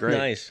 It's gonna be great.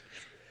 Nice.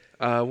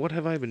 What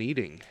have I been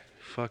eating?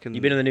 Fucking.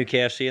 You been in the new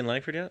KFC in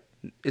Langford yet?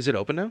 Is it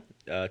open now?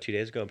 2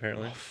 days ago,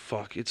 apparently. Oh,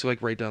 fuck! It's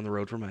like right down the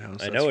road from my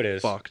house. I That's know it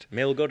is. Fucked.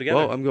 Maybe we'll go together.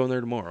 Well, I'm going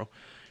there tomorrow.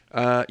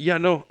 Yeah,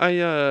 no,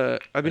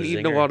 I've been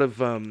eating a zinger. lot of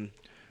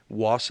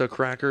Wassa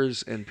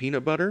crackers and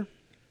peanut butter.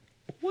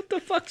 What the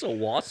fuck's a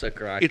Wassa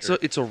cracker?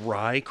 It's a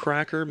rye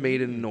cracker made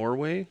in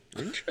Norway.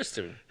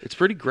 Interesting. It's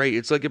pretty great.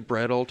 It's like a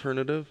bread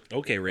alternative.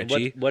 Okay,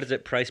 Richie. What is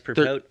it price per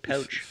They're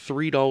pouch?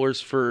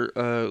 $3 for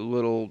a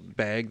little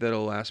bag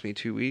that'll last me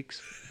 2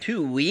 weeks.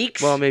 2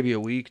 weeks? Well, maybe a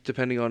week,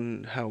 depending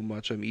on how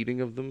much I'm eating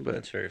of them. But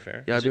That's very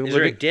fair. Yeah, I've is been is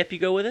there a living- dip you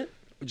go with it?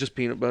 just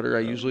peanut butter I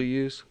usually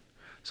use.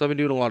 So I've been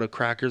doing a lot of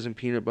crackers and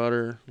peanut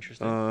butter.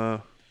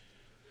 Interesting.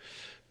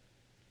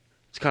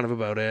 It's kind of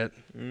about it.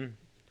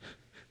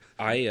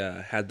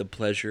 I had the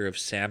pleasure of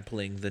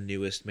sampling the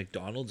newest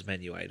McDonald's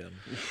menu item,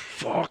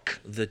 Fuck.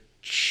 the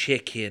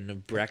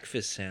chicken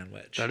breakfast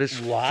sandwich. That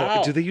is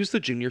Wow. Do they use the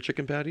junior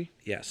chicken patty?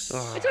 Yes.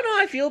 I don't know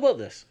how I feel about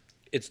this.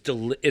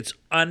 It's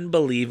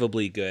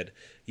unbelievably good.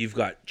 You've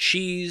got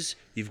cheese,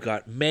 you've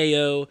got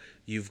mayo,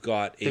 you've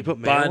got a They put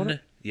mayo on bun,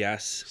 it?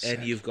 yes, Sick.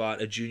 and you've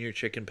got a junior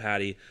chicken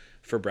patty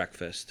for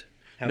breakfast.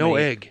 No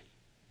many, egg.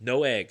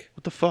 No egg.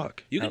 What the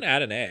fuck? You can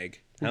add an egg.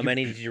 How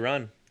many did you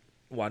run?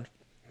 One.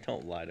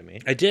 Don't lie to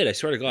me. I did, I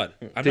swear to God.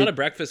 I'm not a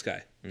breakfast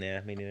guy.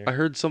 Yeah, me neither. I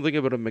heard something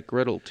about a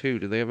McGriddle too.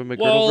 Do they have a McGriddle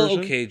Well, version?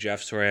 okay,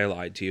 Jeff, sorry I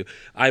lied to you.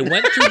 I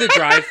went through the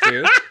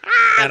drive-thru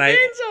and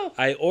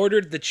I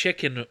ordered the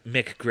chicken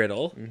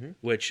McGriddle,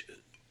 which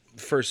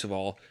first of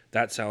all,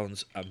 that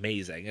sounds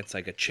amazing. It's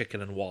like a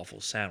chicken and waffle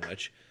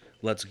sandwich.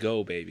 Let's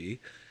go, baby.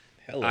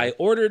 Hello. I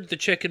ordered the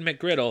chicken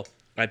McGriddle.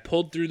 I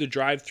pulled through the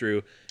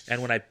drive-thru,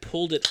 and when I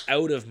pulled it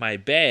out of my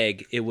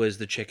bag, it was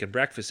the chicken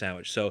breakfast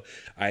sandwich. So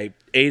I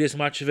ate as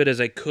much of it as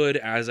I could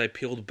as I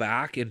peeled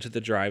back into the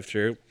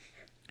drive-thru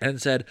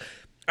and said,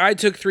 I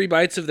took 3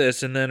 bites of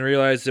this and then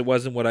realized it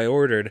wasn't what I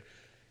ordered.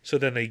 So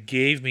then they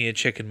gave me a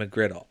chicken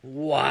McGriddle.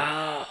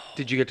 Wow.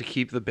 Did you get to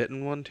keep the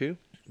bitten one too?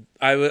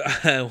 I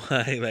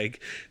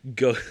like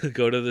go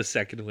to the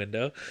second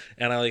window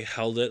and I like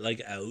held it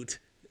like out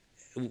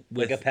with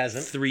Like a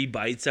peasant? 3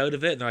 bites out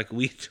of it, and they're like,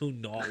 we do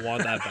not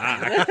want that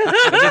back.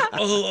 I was like,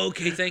 oh,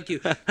 okay, thank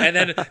you. And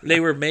then they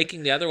were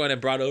making the other one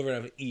and brought over,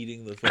 and I'm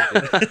eating the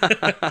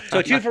fucking.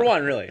 So 2 for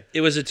 1, really.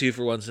 It was a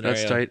 2-for-1 scenario.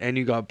 That's tight. And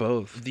you got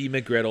both. The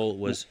McGriddle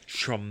was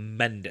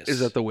tremendous. Is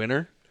that the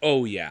winner?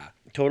 Oh yeah,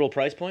 Total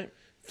price point?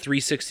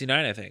 $3.69,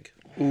 I think.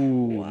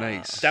 Ooh,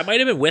 nice. That might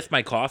have been with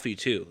my coffee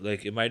too.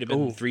 Like it might have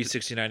been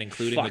 $3.69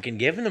 including. Fucking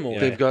giving them away.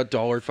 They've got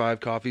 $1.05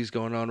 coffees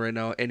going on right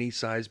now, any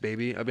size,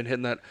 baby. I've been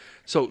hitting that.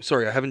 So,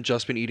 sorry, I haven't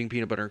just been eating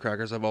peanut butter and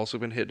crackers. I've also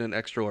been hitting an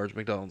extra large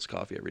McDonald's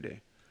coffee every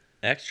day.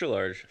 Extra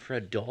large for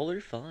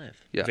 $1.05.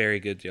 Yeah. Very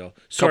good deal.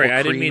 Sorry, I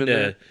didn't cream mean in to.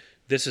 there.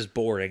 This is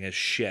boring as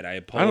shit. I I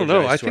apologize.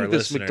 don't know. I to our think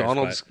this listeners,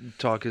 McDonald's but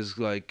talk is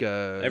like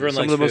Everyone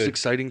some of likes the most food.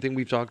 exciting thing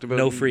we've talked about.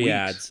 no in free weeks.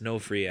 ads. No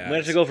free ads. I'm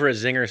going to have to go for a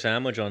zinger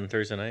sandwich on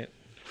Thursday night.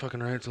 Fucking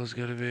right, so let's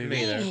get it, baby.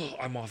 Me either.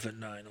 I'm off at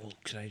 9. Oh,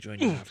 can I join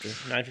you after?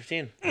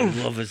 9:15. I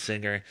love a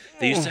zinger.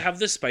 They used to have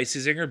the spicy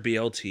zinger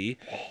BLT.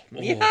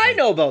 Yeah, I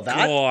know about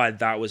that. God,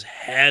 that was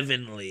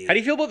heavenly. How do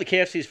you feel about the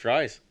KFC's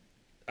fries?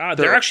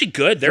 They're actually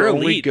good. They're elite.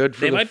 only good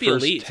for they the might be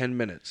first elite. 10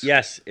 minutes.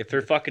 Yes, if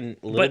they're fucking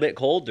a little But- bit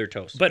cold, they're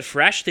toast. But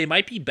fresh, they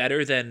might be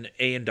better than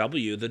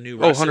A&W, the new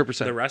Oh, russet,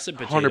 100%. the russet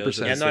potatoes.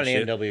 100%. yeah, I'm not an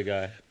Shit. A&W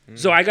guy.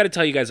 So I got to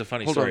tell you guys a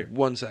funny Hold story. on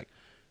 1 sec.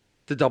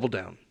 The double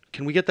down.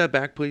 Can we get that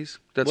back, please?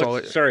 That's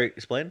all. Sorry,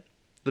 explain.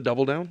 The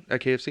double down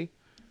at KFC.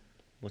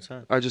 What's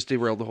that? I just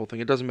derailed the whole thing.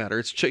 It doesn't matter.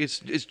 It's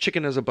it's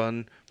chicken as a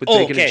bun with Oh,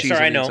 bacon okay. and cheese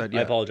Sorry, I on the know. inside. I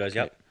Yeah. apologize.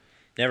 Yep.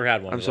 Never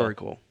had one. I'm as sorry,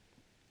 well.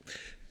 Cole.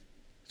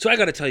 So I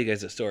got to tell you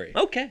guys a story.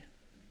 Okay.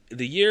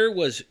 The year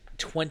was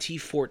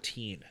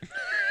 2014.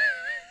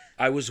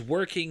 I was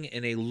working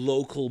in a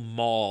local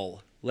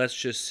mall. Let's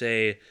just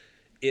say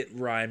it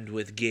rhymed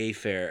with gay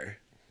fair.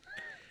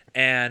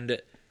 And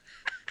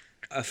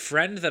a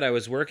friend that I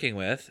was working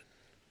with,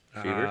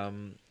 Fever?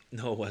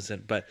 no, it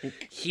wasn't, but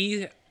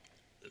he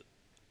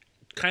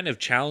kind of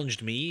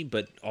challenged me,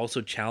 but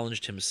also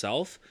challenged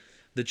himself.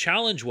 The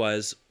challenge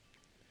was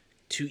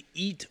to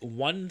eat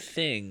one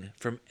thing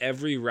from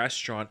every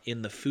restaurant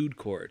in the food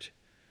court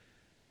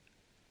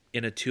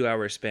in a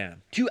 2-hour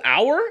span. 2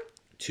 hour?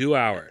 2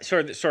 hours.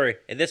 Sorry.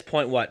 At this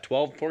point, what?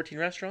 12, 14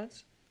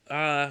 restaurants?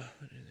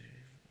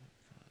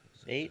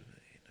 8?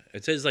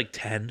 It says like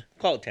 10.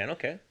 Call it 10.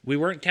 Okay. We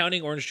weren't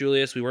counting Orange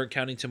Julius, we weren't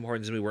counting Tim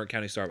Hortons, and we weren't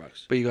counting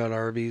Starbucks. But you got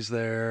Arby's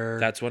there.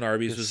 That's when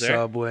Arby's was there.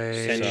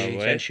 Subway.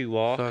 Subway. Senshi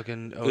Walk.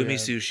 Fucking Umi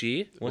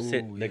Sushi. What's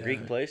it? The yeah.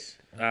 Greek place?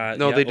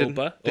 No, Yeah, they didn't.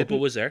 Opa. Didn't? Opa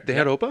was there. They yeah.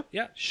 had Opa?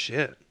 Yeah.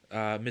 Shit.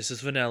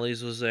 Mrs.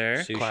 Vanelli's was there.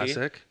 Sushi.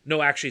 Classic.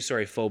 No, actually,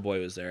 sorry, Faux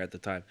Boy was there at the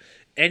time.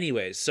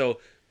 Anyways, so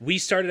we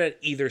started at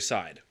either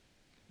side.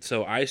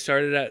 So I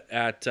started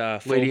at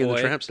Faux Lady in Boy,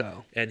 the Tramp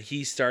style. and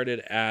he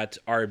started at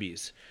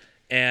Arby's.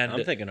 And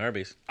I'm thinking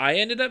Arby's. I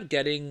ended up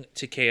getting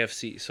to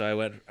KFC. So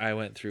I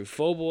went through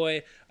Faux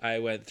Boy, I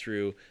went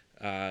through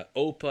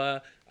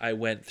Opa, I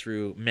went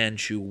through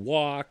Manchu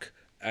Walk,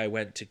 I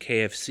went to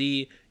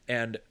KFC,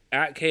 and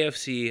at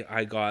KFC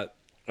I got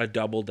a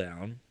double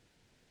down,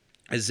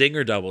 a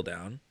zinger double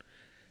down,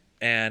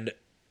 and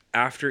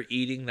after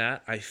eating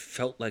that, I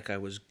felt like I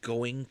was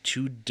going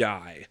to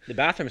die. The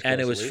bathroom's close, And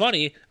it was at least.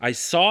 funny. I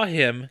saw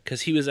him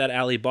because he was at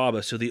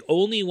Alibaba. So the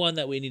only one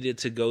that we needed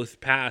to go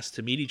past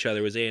to meet each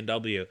other was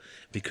A&W.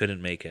 We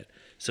couldn't make it.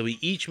 So we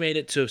each made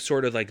it to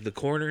sort of like the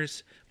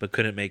corners, but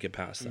couldn't make it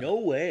past that. No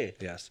way.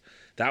 Yes.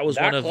 That was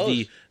That one of the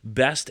close.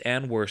 best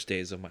and worst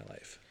days of my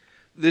life.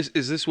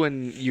 Is this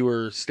when you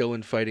were still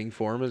in fighting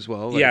form as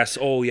well? Yes.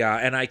 Oh, yeah.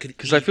 And I could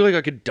Because I feel like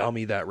I could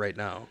dummy that right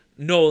now.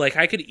 No, like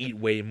I could eat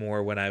way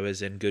more when I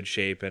was in good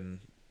shape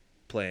and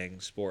playing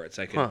sports.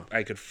 I could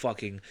I could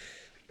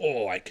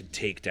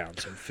take down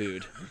some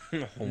food.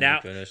 Oh Now,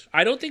 my goodness.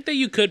 I don't think that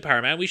you could,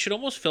 Power Man. We should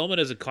almost film it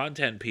as a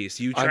content piece.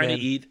 You I'm trying to in.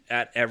 eat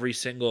at every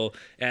single,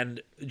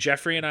 and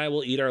Jeffrey and I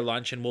will eat our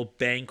lunch and we'll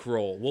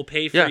bankroll. We'll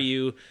pay for Yeah.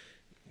 you.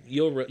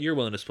 You're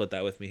willing to split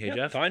that with me, hey Yeah,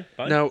 Jeff? Fine.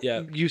 Now,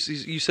 Yeah. you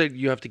said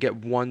you have to get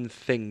one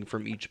thing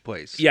from each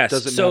place. Yes,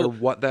 Doesn't so matter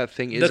what that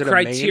thing is. The it a main?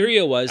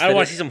 criteria was I don't that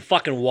want it- to see some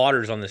fucking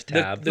waters on this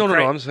tab. No,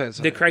 I'm saying the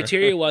something.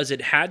 criteria was it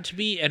had to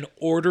be an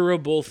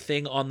orderable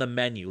thing on the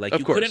menu. Like Of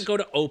you course. couldn't go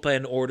to Opa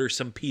and order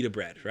some pita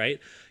bread, right?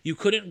 You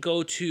couldn't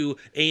go to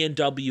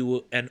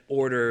A&W and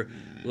order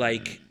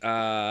like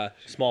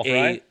Small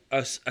fry?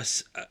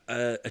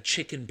 a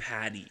chicken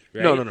patty,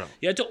 right? No.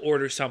 You had to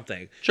order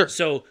something. Sure.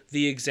 So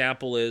the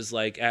example is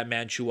like at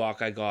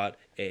Manchukuo, I got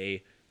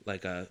a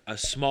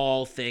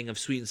small thing of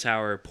sweet and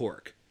sour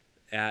pork.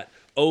 At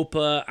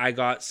Opa, I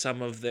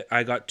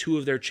got two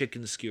of their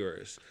chicken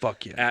skewers.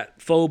 Fuck yeah.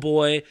 At Faux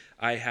Boy,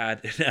 I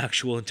had an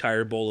actual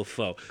entire bowl of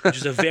pho, which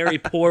is a very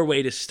poor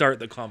way to start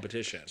the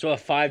competition. So a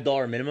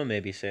 $5 minimum,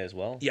 maybe say as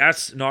well.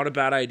 Yes, not a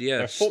bad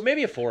idea.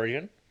 Maybe a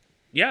 $4.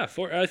 Yeah,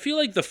 I feel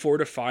like the 4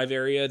 to 5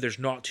 area, there's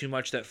not too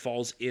much that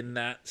falls in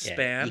that Yeah,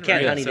 span. you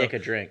can't right? honey So- dick a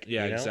drink.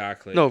 Yeah, you know?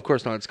 exactly. No, of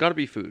course not. It's got to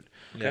be food.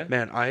 Okay.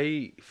 Man,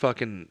 I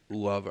fucking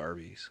love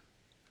Arby's.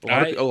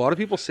 I- A lot of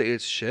people say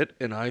it's shit,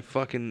 and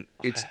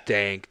it's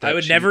dank. I that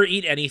would cheap. never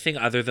eat anything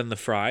other than the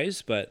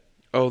fries, but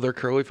Oh, their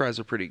curly fries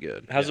are pretty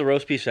good. How's the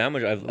roast beef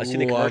sandwich? I've seen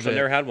the Love commercial. I've it.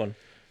 never had one.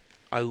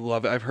 I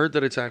love it. I've heard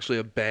that it's actually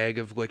a bag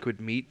of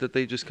liquid meat that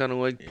they just kind of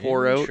like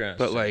pour out, but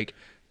Interesting. like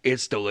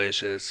it's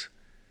delicious.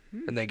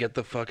 And they get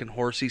the fucking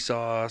horsey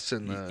sauce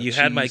and the you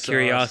had my cheese sauce.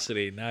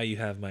 curiosity. Now you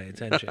have my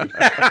attention.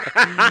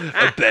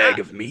 A bag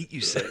of meat,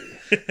 you say?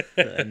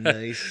 A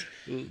nice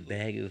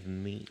bag of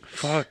meat.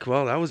 Fuck.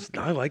 Well,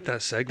 I like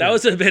that segment. That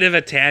was a bit of a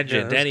Yeah,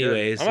 tangent, that's good.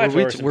 anyways. I might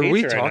Were order some we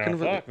pizza right talking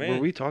now. about? Fuck, man. Were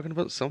we talking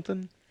about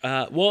something?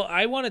 Well,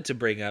 I wanted to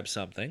bring up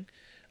something.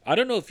 I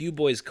don't know if you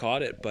boys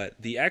caught it,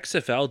 but the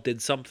XFL did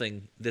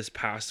something this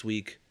past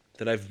week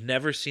that I've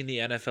never seen the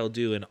NFL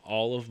do in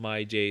all of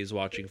my days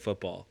watching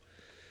football.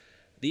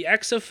 The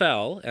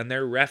XFL and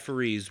their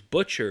referees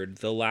butchered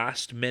the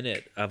last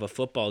minute of a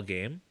football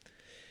game,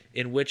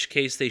 in which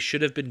case they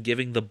should have been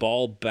giving the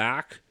ball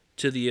back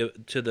to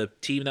the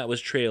team that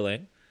was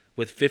trailing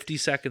with 50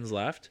 seconds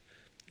left,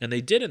 and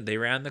they didn't. They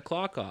ran the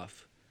clock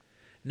off.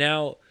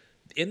 Now,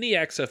 in the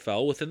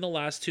XFL, within the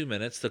last 2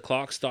 minutes, the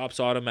clock stops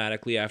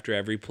automatically after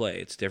every play.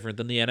 It's different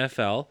than the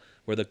NFL,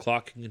 where the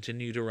clock can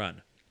continue to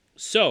run.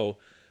 So,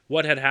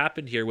 what had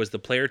happened here was the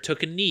player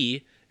took a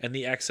knee and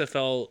the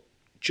XFL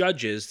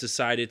judges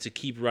decided to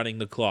keep running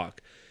the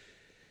clock.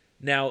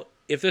 Now,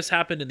 if this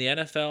happened in the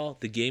NFL,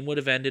 the game would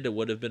have ended, it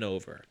would have been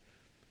over.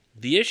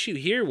 The issue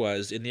here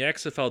was, in the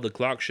XFL, the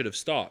clock should have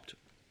stopped.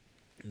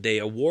 They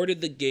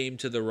awarded the game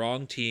to the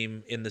wrong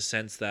team in the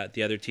sense that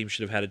the other team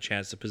should have had a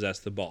chance to possess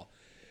the ball.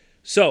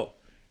 So,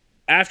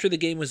 after the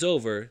game was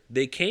over,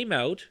 they came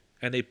out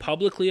and they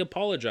publicly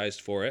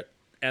apologized for it,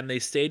 and they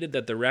stated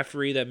that the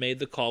referee that made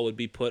the call would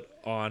be put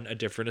on a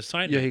different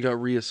assignment. Yeah, he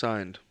got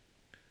reassigned.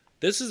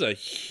 This is a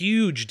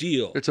huge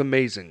deal. It's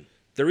amazing.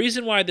 The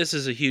reason why this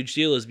is a huge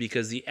deal is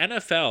because the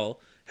NFL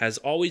has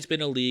always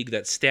been a league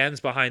that stands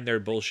behind their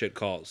bullshit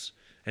calls.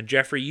 And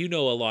Jeffrey, you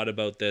know a lot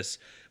about this.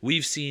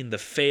 We've seen the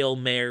Fail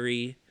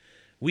Mary.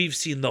 We've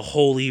seen the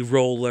Holy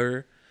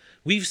Roller.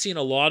 We've seen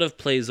a lot of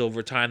plays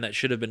over time that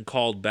should have been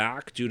called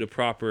back due to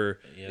proper,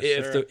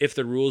 if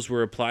the rules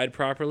were applied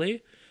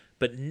properly.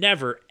 But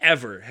never,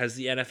 ever has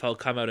the NFL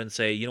come out and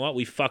say, you know what,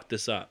 we fucked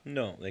this up.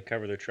 No, they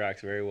cover their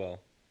tracks very well.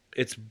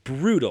 It's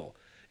brutal.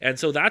 And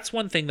so that's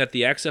one thing that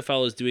the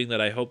XFL is doing that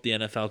I hope the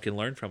NFL can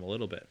learn from a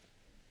little bit.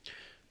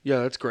 Yeah,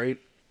 that's great.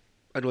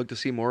 I'd like to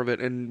see more of it.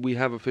 And we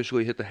have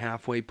officially hit the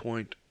halfway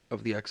point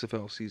of the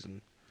XFL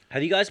season.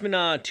 Have you guys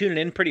been tuning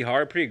in pretty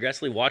hard, pretty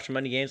aggressively watching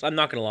Monday games? I'm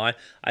not going to lie.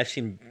 I've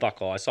seen fuck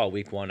all. I saw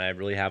week 1. I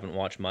really haven't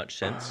watched much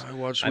since. I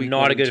watched I'm week not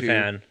 1 a and good 2.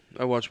 fan.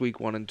 I watched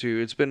week 1 and 2.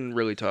 It's been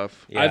really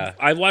tough. Yeah.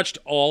 I've watched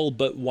all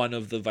but one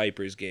of the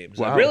Vipers games.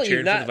 Wow. I'm Really?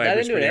 cheering You're for the Vipers that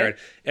into pretty it, hard.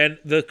 And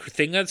the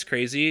thing that's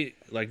crazy,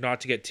 like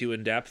not to get too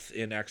in depth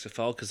in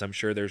XFL, because I'm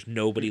sure there's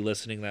nobody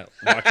listening that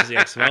watches the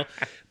XFL,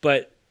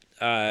 but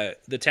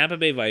the Tampa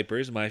Bay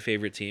Vipers, my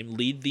favorite team,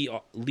 lead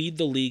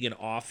the league in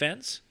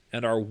offense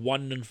and are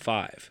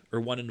 1-5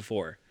 or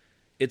 1-4.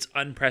 It's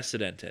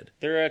unprecedented.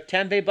 They're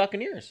Tampa Bay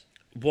Buccaneers.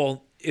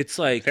 Well, it's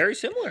like Very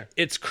similar.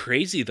 it's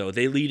crazy though.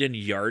 They lead in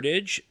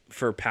yardage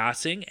for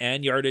passing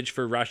and yardage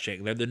for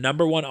rushing. They're the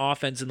number 1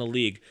 offense in the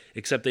league,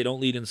 except they don't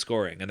lead in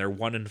scoring, and they're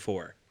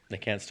 1-4. They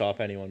can't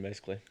stop anyone,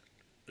 basically.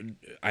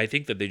 I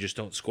think that they just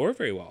don't score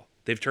very well.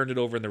 They've turned it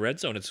over in the red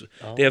zone.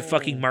 They have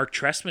fucking Mark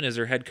Trestman as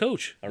their head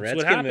coach. A That's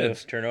what Redskin happens.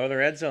 move. Turn over the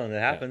red zone. That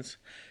happens.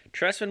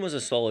 Trestman was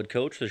a solid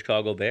coach for the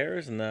Chicago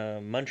Bears and the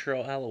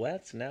Montreal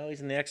Alouettes, and now he's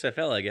in the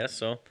XFL, I guess.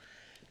 So,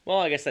 well,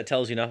 I guess that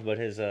tells you enough about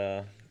his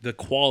The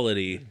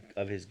quality,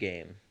 of his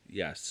game.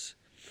 yes.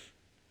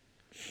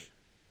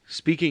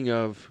 Speaking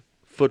of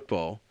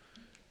football,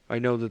 I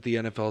know that the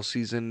NFL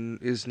season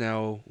is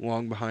now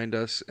long behind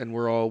us, and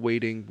we're all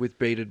waiting with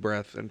bated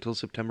breath until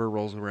September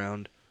rolls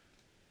around.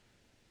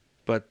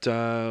 But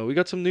we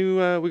got some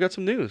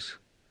news.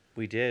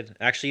 We did.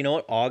 Actually, you know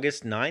what?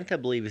 August 9th, I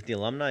believe, is the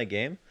alumni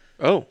game.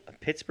 Oh,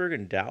 Pittsburgh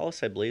and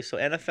Dallas, I believe. So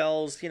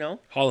NFL's,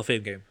 Hall of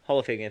Fame game. Hall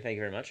of Fame game. Thank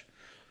you very much.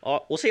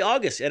 We'll say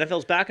August.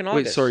 NFL's back in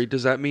August. wait, sorry.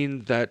 Does that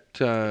mean that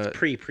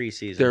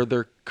Preseason. they're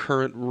their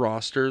current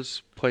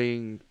rosters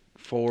playing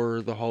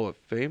for the Hall of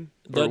Fame?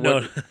 Or No,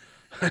 what? No.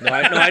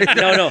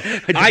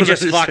 I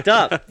just understand. fucked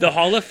up. the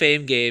Hall of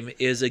Fame game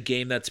is a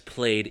game that's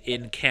played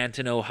in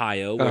Canton,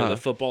 Ohio, where the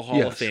Football Hall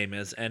of Yes. Fame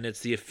is, and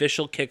it's the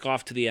official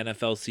kickoff to the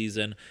NFL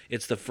season.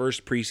 It's the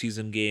first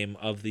preseason game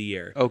of the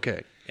year.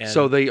 Okay. And-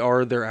 So they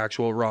are their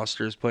actual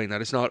rosters playing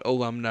that. It's not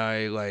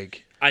alumni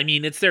like. I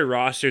mean, it's their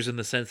rosters in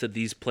the sense that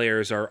these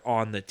players are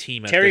on the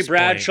team at Terry this point.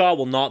 Bradshaw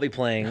will not be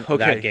playing Okay,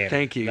 that game.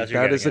 thank you. That's what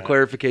you're That is the getting at.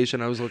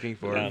 clarification I was looking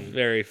for.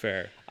 Very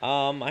fair.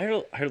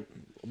 I heard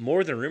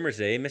more than rumors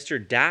today. Mr.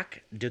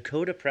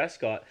 Dakota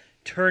Prescott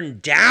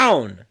turned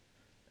down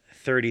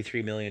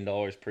 $33 million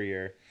per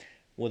year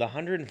with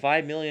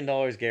 $105 million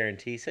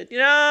guarantee. Said, you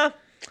know,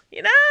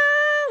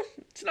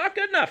 it's not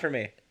good enough for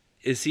me.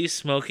 Is he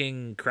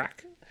smoking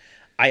crack?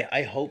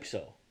 I hope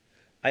so.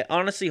 I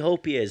honestly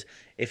hope he is.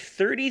 If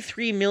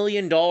 $33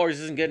 million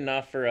isn't good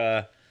enough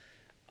for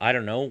I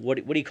don't know, what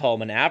do you call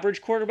him, an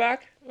average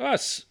quarterback?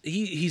 Us.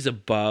 He's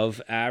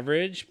above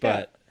average,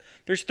 but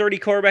There's 30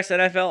 quarterbacks in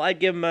the NFL. I'd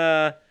give him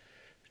a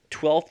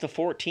 12th to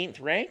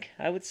 14th rank,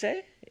 I would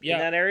say, Yeah. in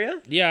that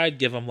area. yeah, I'd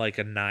give him like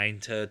a 9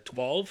 to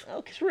 12.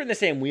 Oh, because we're in the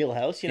same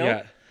wheelhouse,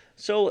 Yeah.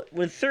 So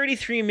when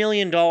 $33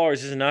 million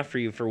is enough for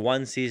you for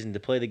one season to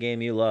play the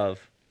game you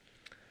love,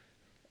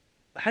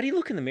 how do you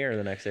look in the mirror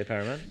the next day,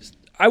 Powerman?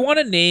 I want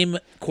to name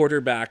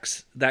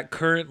quarterbacks that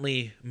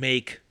currently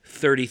make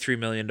 $33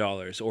 million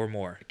or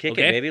more. Kick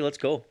okay? it, baby. Let's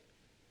go.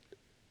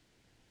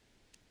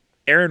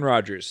 Aaron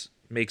Rodgers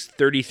makes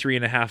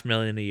 $33.5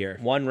 million a year.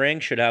 One ring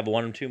should have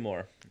one or two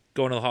more.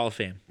 Going to the Hall of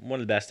Fame. One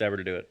of the best ever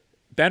to do it.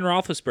 Ben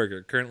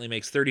Roethlisberger currently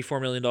makes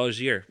 $34 million a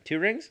year. 2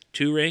 rings?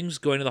 2 rings,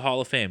 going to the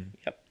Hall of Fame.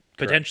 Yep.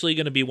 Potentially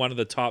going to be one of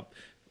the top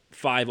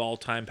 5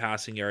 all-time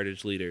passing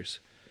yardage leaders.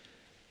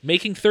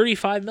 Making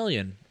 $35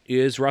 million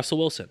is Russell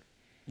Wilson.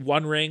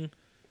 1 ring,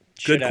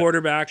 good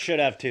quarterback, Should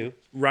have 2.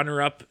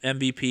 runner-up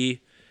MVP,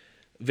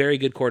 very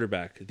good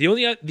quarterback. The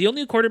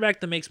only quarterback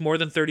that makes more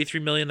than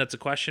 $33 million that's a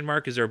question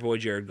mark is our boy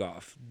Jared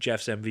Goff,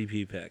 Jeff's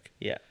MVP pick.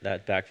 Yeah,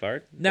 that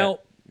backfired. Now,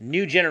 That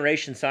new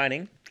generation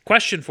signing.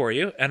 question for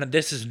you, and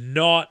this is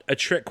not a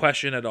trick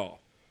question at all.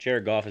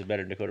 Jared Goff is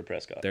better than Dakota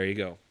Prescott. There you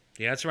go.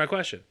 You answer my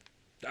question.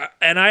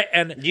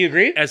 And Do you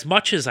agree? as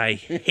much as I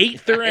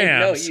hate the I know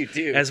Rams, you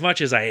do. as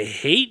much as I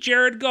hate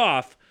Jared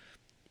Goff,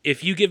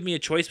 if you give me a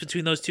choice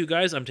between those two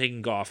guys, I'm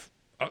taking Goff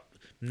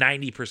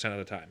 90% of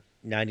the time.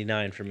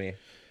 99 for me.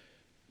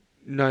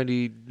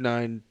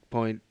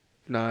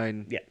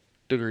 99.9 Yeah.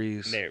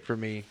 degrees There. for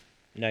me.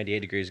 98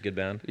 degrees, good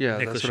band. Yeah,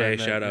 Nick that's what I Lachey,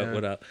 meant, shout out, yeah.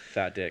 what up?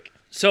 Fat dick.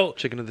 So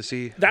Chicken of the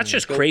sea. that's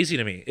just crazy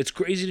to me. It's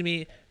crazy to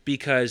me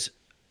because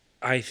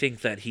I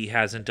think that he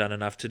hasn't done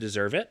enough to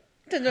deserve it.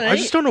 I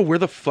just don't know where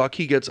the fuck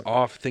he gets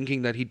off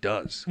thinking that he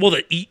does. Well,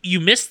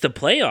 you missed the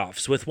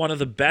playoffs with one of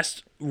the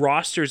best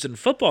rosters in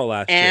football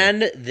last year.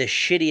 And the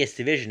shittiest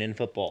division in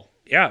football.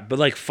 Yeah, but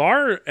like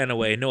far and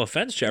away, no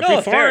offense, Jeffrey,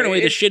 No, far fair, and away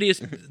the it's-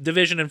 shittiest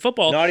division in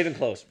football. Not even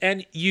close.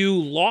 And you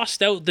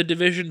lost out the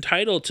division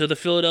title to the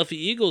Philadelphia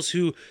Eagles,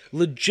 who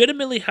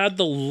legitimately had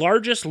the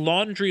largest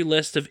laundry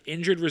list of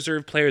injured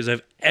reserve players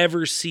I've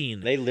ever seen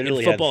They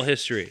literally in football had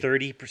history.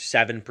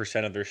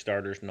 37% of their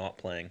starters not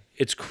playing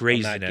It's in that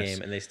craziness.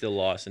 game, and they still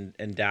lost.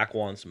 And Dak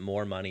wants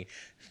more money.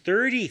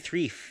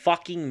 $33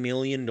 fucking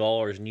million,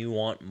 and you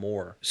want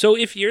more. So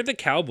if you're the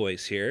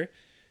Cowboys here,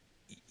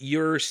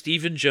 you're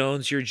Stephen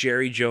Jones, you're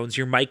Jerry Jones,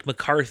 you're Mike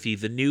McCarthy,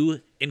 the new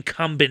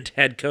incumbent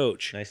head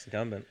coach. Nice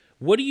incumbent.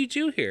 What do you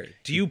do here?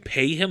 Do you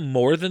pay him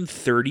more than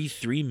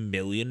 $33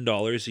 million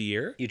a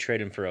year? You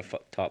trade him for a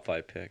top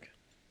 5 pick.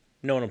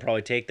 No one will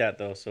probably take that,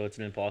 though, so it's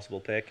an impossible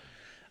pick.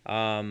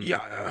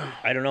 Yeah.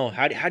 I don't know.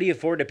 How do you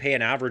afford to pay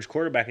an average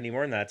quarterback any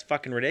more than that? It's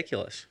fucking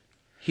ridiculous.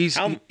 He's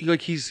How-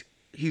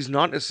 he's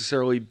not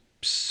necessarily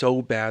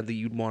so bad that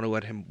you'd want to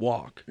let him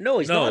walk. No,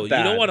 he's No, not you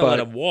bad. don't want to let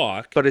but- him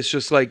walk. But it's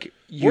just like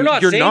We're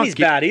not you're saying he's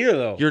gi- bad either,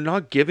 though. You're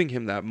not giving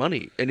him that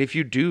money, and if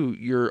you do,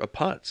 you're a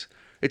putz.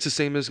 It's the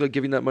same as like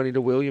giving that money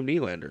to William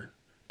Nylander.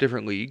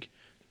 Different league,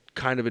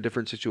 kind of a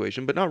different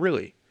situation, but not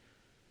really.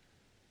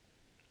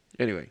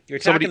 Anyway, You're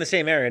attacking the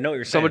same area. I know what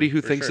you're saying. somebody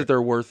who for thinks sure. that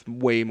they're worth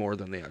way more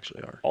than they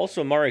actually are.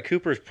 Also, Amari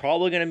Cooper is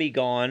probably going to be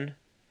gone.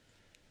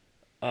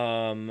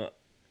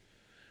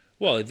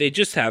 Well, they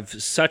just have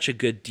such a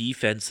good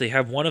defense. They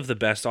have one of the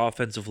best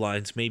offensive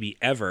lines maybe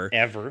ever.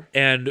 Ever.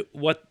 And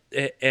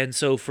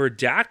so for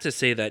Dak to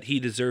say that he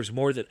deserves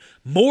more than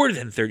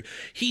 30,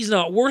 he's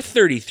not worth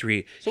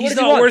 33. So what He's does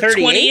he not want, worth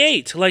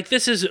 38? 28. Like,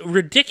 this is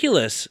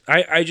ridiculous.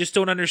 I just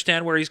don't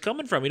understand where he's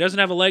coming from. He doesn't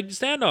have a leg to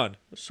stand on.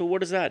 So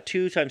what is that?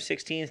 2 times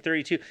 16 is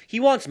 32. He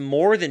wants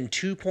more than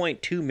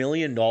 $2.2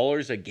 million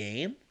a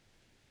game?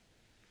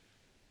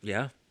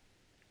 Yeah.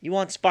 He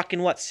wants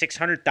fucking, what,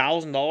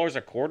 $600,000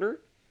 a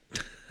quarter?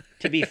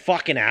 To be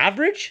fucking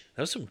average?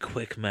 That was some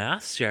quick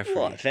math, Jeffrey.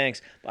 Well,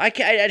 thanks. I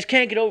just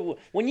can't get over...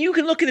 When you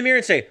can look in the mirror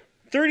and say,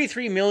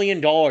 $33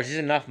 million is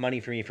enough money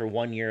for me for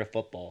 1 year of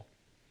football.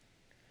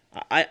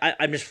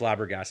 I'm just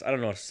flabbergasted. I don't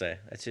know what to say.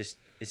 It's just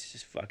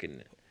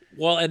fucking...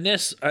 Well, and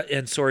this,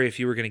 and sorry if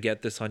you were going to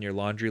get this on your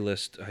laundry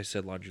list. I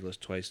said laundry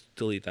list twice.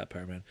 Delete that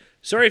part, man.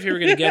 Sorry if you were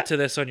going to get to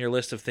this on your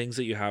list of things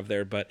that you have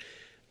there, but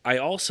I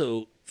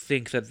also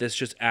think that this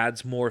just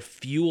adds more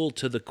fuel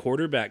to the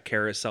quarterback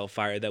carousel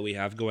fire that we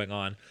have going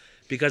on.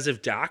 Because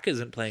if Dak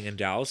isn't playing in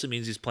Dallas, it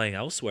means he's playing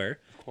elsewhere.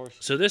 Of course.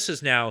 So this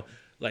is now,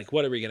 like,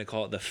 what are we going to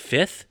call it? The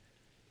fifth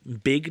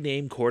big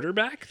name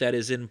quarterback that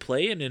is in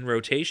play and in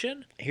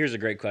rotation? Here's a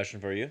great question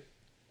for you.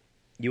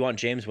 You want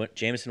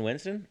Jameson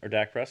Winston or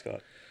Dak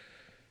Prescott?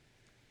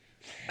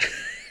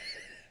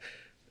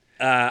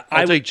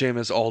 I'll take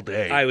Jameis all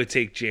day. I would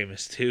take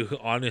Jameis too,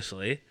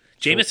 honestly.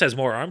 Jameis has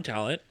more arm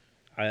talent.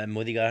 I'm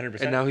with you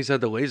 100%. and now he's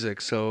had the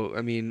LASIK, so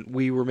I mean,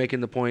 we were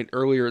making the point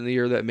earlier in the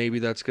year that maybe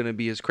that's going to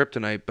be his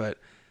kryptonite, but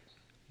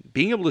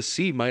being able to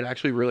see might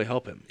actually really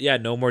help him. Yeah,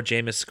 no more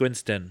Jameis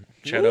Squinston.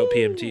 Shout out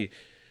PMT.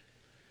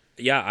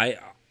 Yeah,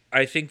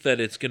 I think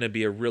that it's going to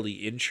be a really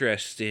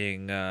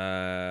interesting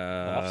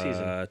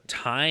Offseason.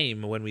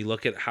 time when we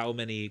look at how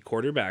many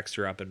quarterbacks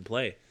are up in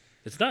play.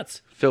 It's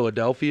nuts.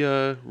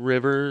 Philadelphia,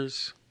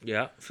 Rivers,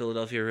 Yeah,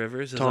 Philadelphia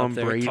Rivers is Tom up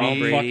there. Brady. Tom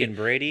Brady, fucking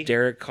Brady.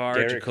 Derek Carr,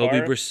 Derek Jacoby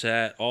Carr.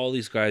 Brissett, all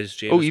these guys.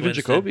 James oh, even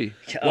Winston. Jacoby,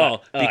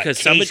 Well,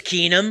 because Case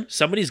Keenum.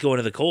 somebody's going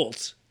to the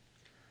Colts,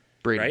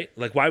 Brady. right?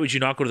 Like, why would you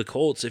not go to the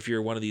Colts if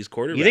you're one of these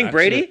quarterbacks? You think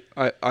Brady?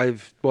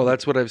 Well,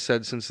 that's what I've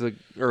said since the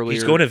earlier.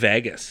 He's going to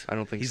Vegas. I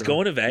don't think he's so.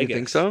 going to Vegas. You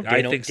think so?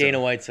 I think so. Dana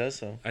White says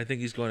so. I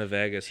think he's going to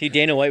Vegas.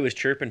 Dana White was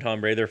chirping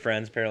Tom Brady. They're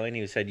friends, apparently, and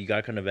he said, you got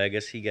to come to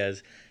Vegas. He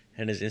goes,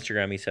 and his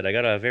Instagram, he said, I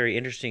got a very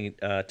interesting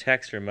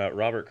text from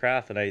Robert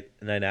Kraft, and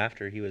then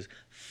after, he was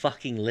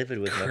fucking livid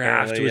with him.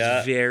 Kraft apparently.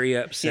 was very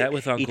upset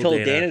with Uncle He told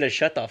Dana. Dana to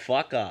shut the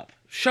fuck up.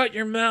 Shut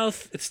your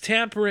mouth. It's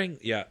tampering.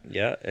 Yeah.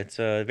 Yeah, it's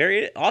a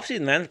very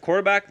offseason, man.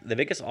 Quarterback, the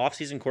biggest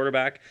offseason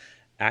quarterback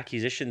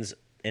acquisitions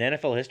in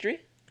NFL history.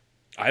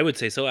 I would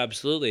say so,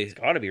 absolutely. It's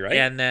got to be, right?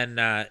 And then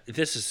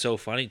this is so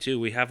funny, too.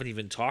 We haven't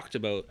even talked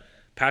about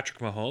Patrick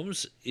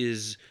Mahomes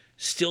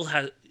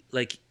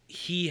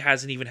he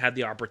hasn't even had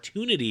the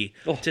opportunity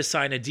to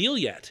sign a deal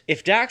yet.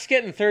 If Dak's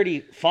getting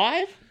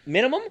 35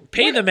 minimum,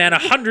 Pay the man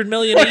 $100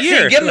 million a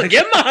year. Give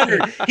him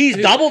 100. He's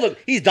double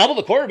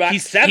the quarterback.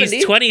 He's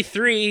 70.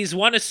 23. He's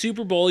won a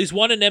Super Bowl. He's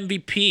won an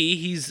MVP.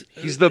 He's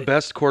the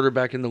best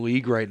quarterback in the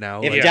league right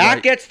now. If Like, Dak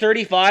right- gets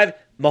 35,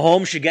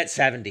 Mahomes should get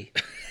 70.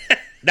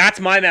 That's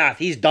my math.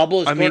 He's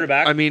double his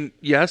quarterback. I mean,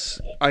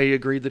 yes, I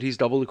agree that he's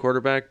double the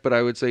quarterback, but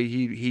I would say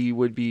he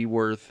would be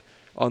worth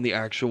on the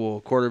actual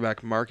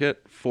quarterback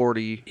market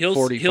 40, He'll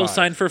 45.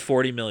 sign for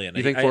 $40 million.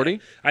 You think 40?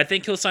 I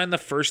think he'll sign the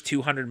first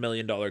 $200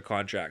 million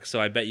contract.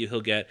 So I bet you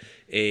he'll get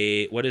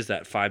a, what is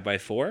that,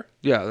 5x4?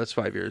 Yeah, that's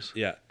 5 years.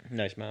 Yeah.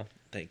 Nice math.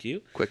 Thank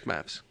you. Quick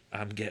maps.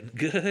 I'm getting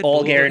good.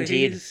 All boys.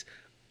 guaranteed.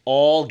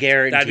 All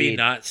guaranteed. That'd be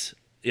nuts.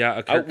 Yeah.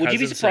 A Kirk Would you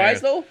be Cousins surprised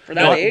scenario. though for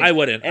that No, age? I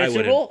wouldn't. And I Super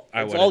wouldn't. Bowl?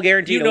 I It's wouldn't. all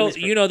guaranteed.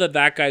 You know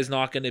that guy's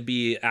not going to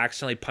be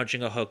accidentally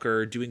punching a hooker,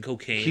 or doing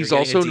cocaine. He's or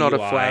getting also not a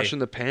DUI. flash in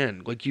the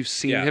pan. Like you've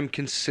seen Yeah. him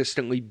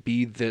consistently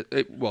be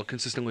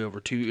consistently over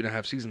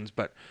 2.5 seasons.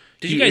 But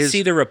Did he you guys is-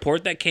 see the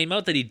report that came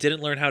out that he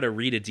didn't learn how to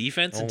read a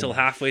defense until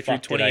halfway through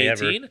fuck did I ever.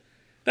 2018?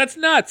 That's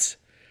nuts.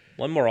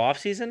 One more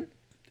offseason?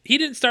 He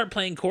didn't start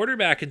playing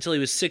quarterback until he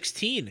was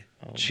 16.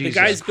 The Jesus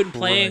guy's been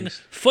playing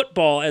Christ.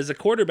 football as a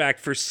quarterback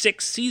for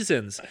 6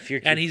 seasons,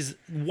 you're- and he's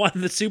won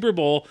the Super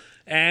Bowl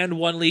and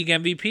won league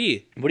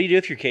MVP. What do you do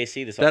if you're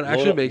KC? This That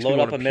actually makes me load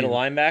up wanna a middle puke.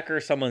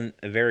 linebacker,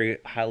 a very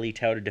highly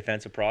touted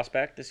defensive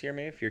prospect this year,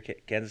 maybe if you're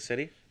Kansas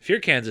City. If you're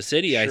Kansas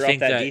City, I Shore up think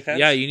that that defense?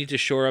 yeah, you need to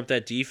shore up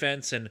that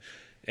defense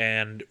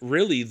and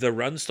really the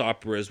run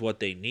stopper is what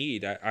they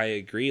need. I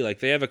agree. Like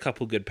they have a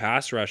couple good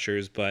pass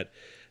rushers, but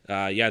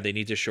yeah, they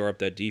need to shore up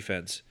that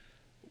defense.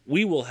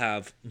 We will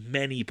have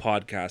many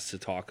podcasts to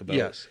talk about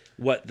Yes.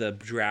 what the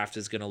draft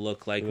is going to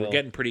look like. We're will.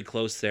 getting pretty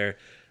close there.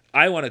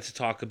 I wanted to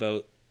talk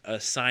about a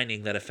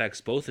signing that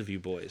affects both of you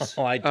boys.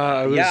 Oh,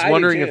 I was yeah, I do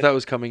wondering too. if that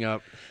was coming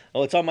up.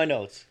 Oh, it's on my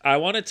notes. I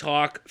want to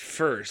talk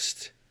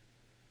first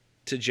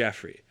to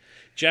Jeffrey.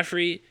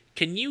 Jeffrey,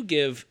 can you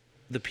give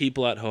the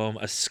people at home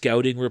a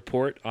scouting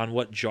report on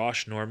what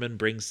Josh Norman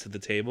brings to the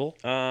table?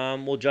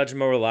 We'll judge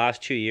him over the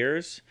last 2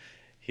 years.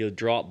 He'll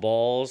drop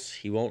balls.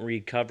 He won't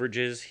read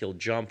coverages. He'll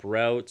jump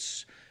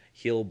routes.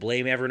 He'll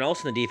blame everyone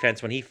else in the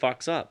defense when he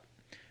fucks up.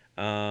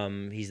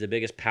 He's the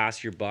biggest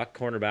pass your buck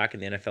cornerback in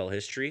the NFL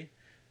history.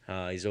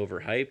 He's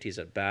overhyped. He's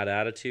a bad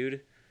attitude.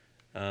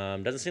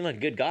 Doesn't seem like a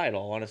good guy at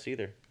all, honestly,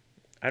 either.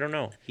 I don't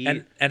know.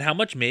 And how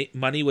much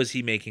money was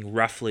he making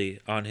roughly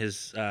on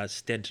his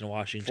stint in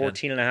Washington?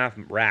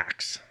 14.5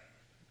 racks.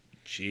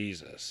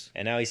 Jesus.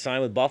 And now he's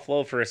signed with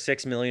Buffalo for a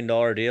 $6 million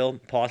deal,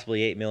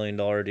 possibly $8 million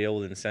deal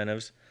with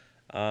incentives.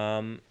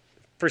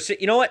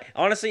 You know what?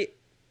 Honestly,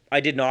 I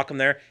did knock him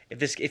there.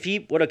 If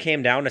he would have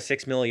came down to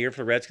 $6 million a year for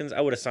the Redskins,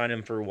 I would have signed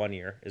him for 1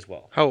 year as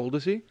well. How old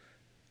is he?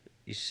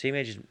 He's the same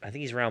age. I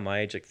think he's around my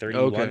age, like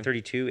 31, Okay.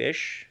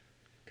 32-ish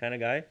kind of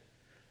guy.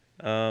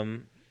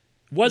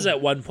 Was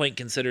at one point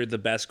considered the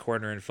best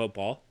corner in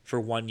football for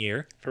 1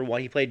 year. For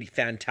one, he played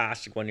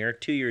fantastic 1 year,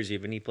 2 years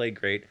even. He played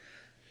great.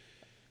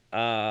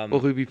 Will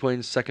he be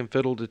playing second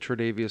fiddle to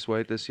Tre'Davious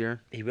White this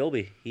year? He will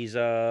be. He's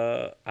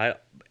I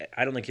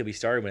don't think he'll be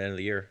starting by the end of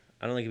the year.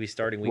 I don't think he'll be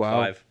starting week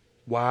 5.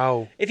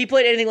 Wow. If he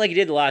played anything like he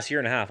did the last year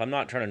and a half, I'm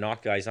not trying to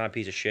knock the guy. He's not a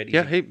piece of shit.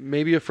 Yeah, hey,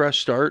 maybe a fresh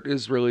start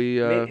is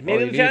really all maybe you it'll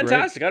be need, right?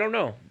 fantastic. I don't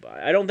know.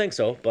 I don't think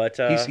so, but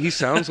He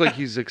sounds like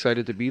he's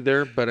excited to be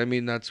there, but I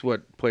mean that's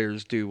what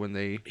players do when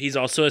they. He's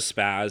also a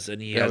spaz,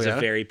 and he Oh, has yeah? a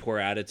very poor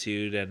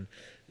attitude. And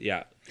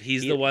yeah,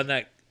 he's the one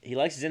that he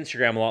likes his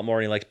Instagram a lot more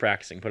than he likes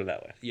practicing. Put it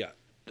that way. yeah.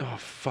 Oh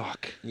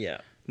fuck! Yeah.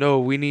 No,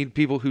 we need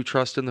people who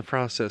trust in the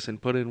process and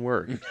put in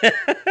work.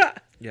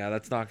 Yeah,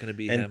 that's not going to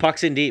be And him.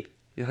 pucks in deep.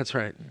 Yeah, that's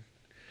right.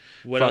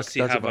 What Fuck, else do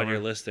you that's a have on your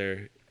bummer. list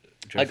there?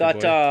 I Jeffrey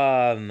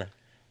got boy?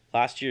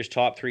 last year's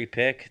top 3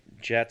 pick,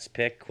 Jets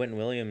pick, Quentin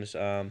Williams,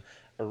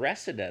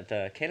 arrested at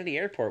the Kennedy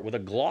Airport with a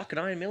Glock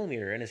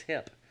 9mm in his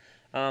hip.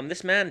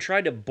 This man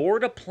tried to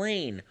board a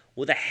plane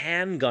with a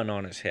handgun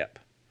on his hip.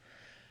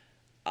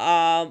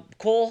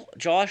 Cole,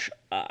 Josh,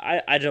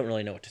 I don't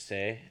really know what to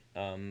say.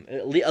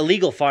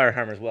 Illegal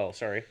firearm as well.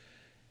 Sorry,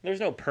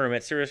 there's no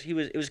permits.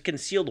 It was a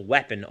concealed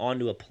weapon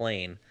onto a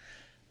plane.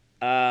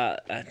 I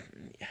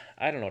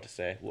don't know what to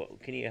say.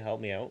 Can you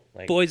help me out?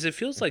 Like, Boys, it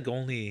feels like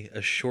only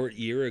a short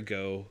year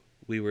ago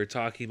we were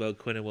talking about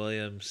Quentin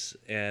Williams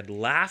and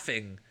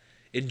laughing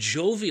in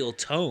jovial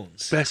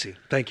tones Bessie,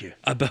 thank you.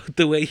 about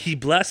the way he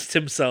blessed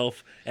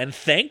himself and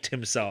thanked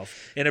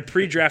himself in a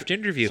pre-draft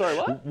interview. Sorry,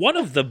 what? One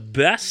of the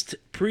best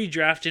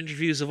pre-draft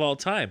interviews of all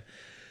time.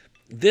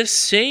 This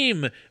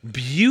same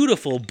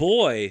beautiful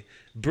boy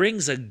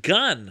brings a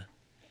gun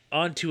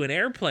onto an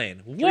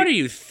airplane. What are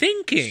you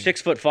thinking?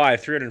 6'5",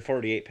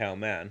 348-pound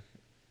man.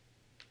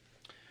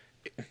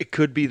 It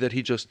could be that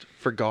he just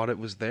forgot it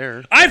was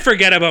there. I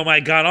forget about my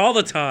gun all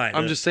the time.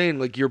 I'm just saying,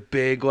 like, you're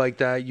big like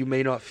that. You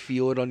may not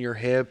feel it on your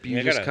hip. You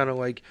Yeah, just gotta- kind of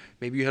like,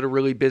 maybe you had a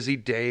really busy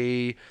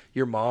day.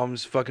 Your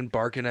mom's fucking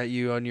barking at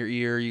you on your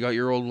ear. You got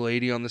your old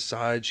lady on the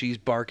side. She's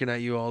barking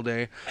at you all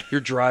day.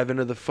 You're driving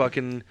to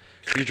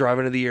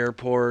the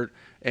airport,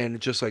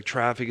 and just like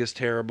traffic is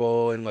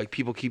terrible, and like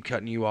people keep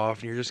cutting you off,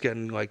 and you're just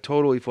getting like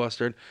totally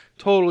flustered.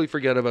 Totally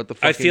forget about the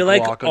fucking I feel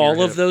like Glock on your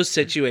all of hip. those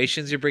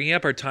situations you're bringing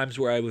up are times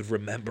where I would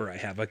remember I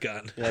have a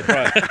gun.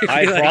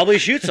 I'd probably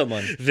shoot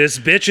someone. This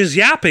bitch is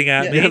yapping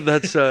at me. Yeah,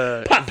 that's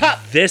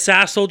This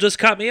asshole just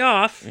cut me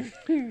off.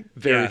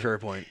 very Yeah. fair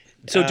point.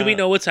 So do we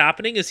know what's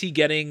happening? Is he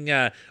getting?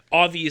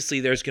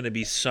 Obviously, there's going to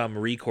be some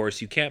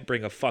recourse. You can't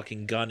bring a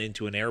fucking gun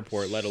into an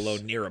airport, let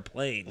alone near a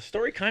plane. The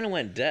story kind of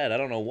went dead. I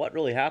don't know what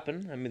really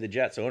happened. I mean, the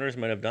Jets owners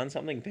might have done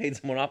something, paid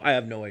someone off. I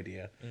have no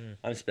idea.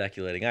 I'm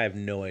speculating. I have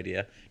no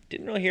idea.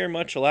 Didn't really hear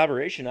much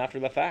elaboration after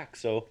the fact,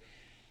 so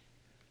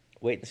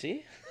wait and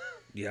see.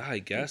 Yeah, I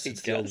guess I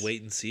it's the old guess.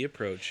 wait and see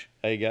approach.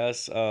 I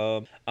guess.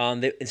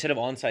 Instead of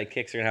onside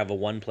kicks, they're gonna have a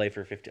one play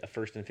for 50, a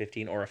 1st and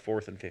 15 or a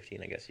 4th and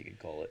 15. I guess you could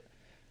call it.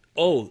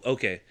 Oh,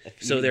 okay.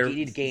 So you they're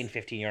need to gain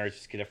 15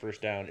 yards to get a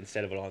first down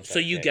instead of an onside. so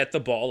you kick. get the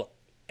ball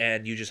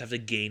and you just have to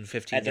gain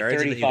 15 At the yards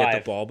and then you get the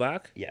 35. ball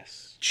back.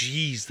 Yes.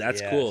 Jeez,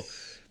 that's Yes. cool.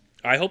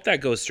 I hope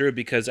that goes through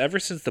because ever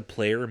since the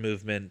player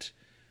movement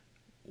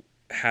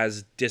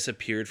has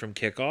disappeared from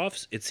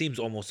kickoffs, it seems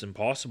almost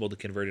impossible to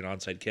convert an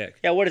onside kick.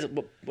 Yeah. What is it?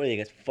 What do you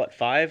get? What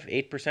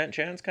 5-8%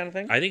 chance kind of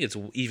thing? I think it's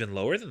even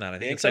lower than that. I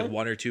think Think it's so? like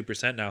 1 or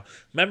 2% now.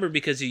 Remember,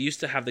 because you used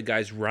to have the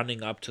guys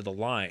running up to the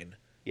line.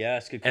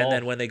 Yes. Good call. And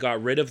then when they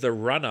got rid of the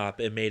run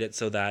up, it made it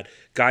so that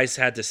guys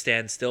had to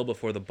stand still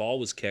before the ball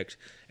was kicked.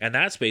 And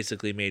that's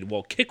basically made,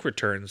 well, kick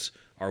returns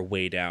are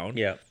way down.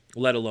 Yeah.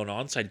 Let alone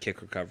onside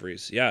kick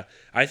recoveries. Yeah.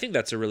 I think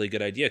that's a really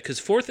good idea because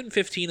 4th and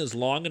 15 is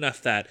long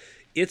enough that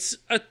it's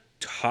a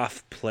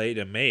tough play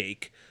to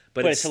make,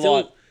 but it's it's a still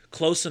lot-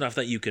 close enough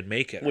that you could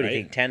make it, What right? do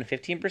you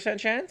think? 10-15%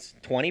 chance?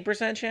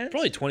 20% chance?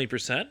 Probably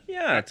 20%.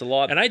 Yeah, it's a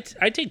lot. And I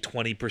take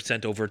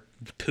 20% over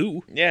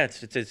 2. Yeah,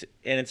 it's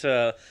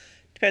a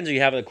depends if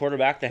you have the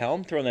quarterback, the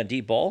helm, throwing that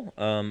deep ball,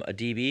 a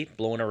DB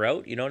blowing a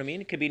route. You know what I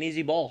mean? It could be an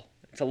easy ball.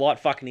 It's a lot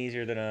fucking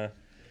easier than a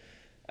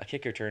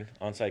kick return,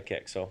 onside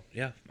kick. So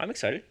Yeah. I'm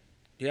excited.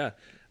 Yeah,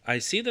 I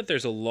see that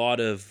there's a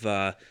lot of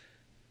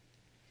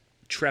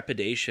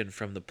trepidation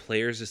from the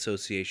Players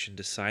Association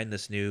to sign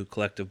this new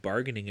collective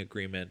bargaining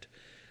agreement.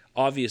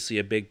 Obviously,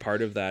 a big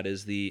part of that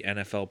is the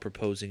NFL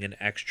proposing an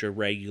extra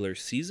regular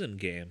season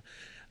game.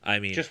 I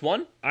mean, Just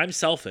one? I'm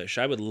selfish.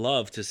 I would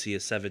love to see a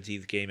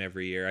 17th game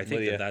every year. I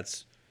think Will ya?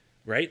 that's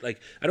right. Like,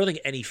 I don't think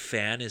any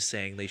fan is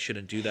saying they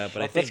shouldn't do that, but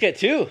I Let's think get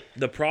two.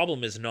 the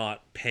problem is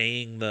not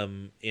paying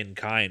them in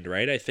kind,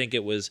 right? I think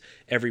it was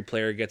every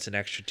player gets an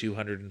extra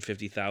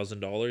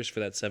 $250,000 for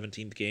that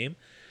 17th game.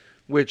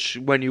 Which,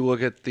 when you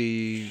look at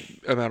the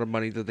amount of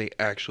money that they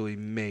actually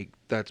make,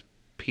 that's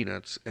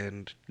peanuts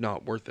and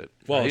not worth it.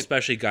 Well, right?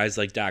 especially guys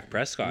like Dak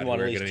Prescott You who are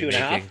wanna going raise to be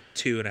 2.5? making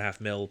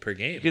 $2.5 million per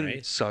game, he can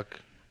right? suck.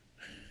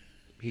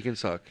 He can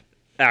suck.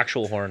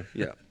 Actual horn.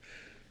 Yeah.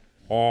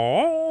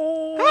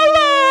 Oh,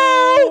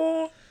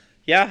 Hello!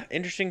 Yeah,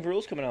 interesting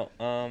rules coming out.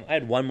 I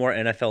had one more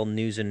NFL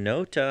news and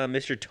note.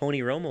 Mr.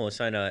 Tony Romo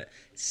signed a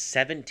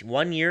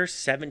 1-year,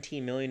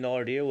 $17 million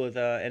deal with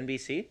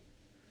NBC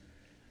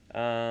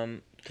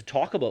to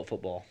talk about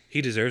football.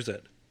 He deserves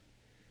it.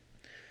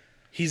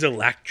 He's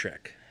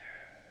electric.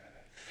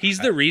 He's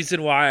the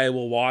reason why I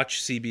will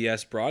watch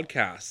CBS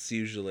broadcasts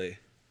usually.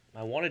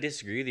 I want to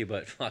disagree with you,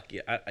 but fuck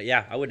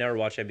yeah, I would never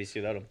watch NBC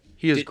without him.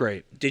 He is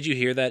great. Did you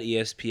hear that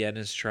ESPN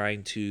is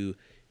trying to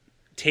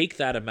take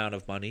that amount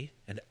of money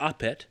and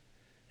up it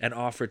and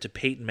offer it to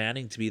Peyton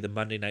Manning to be the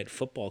Monday Night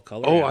Football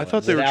color Oh, I analyst?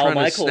 thought they With were Al trying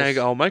Michaels. to snag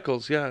Al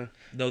Michaels. Yeah.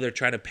 No, they're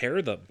trying to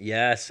pair them.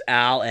 Yes,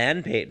 Al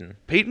and Peyton.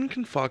 Peyton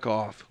can fuck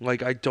off.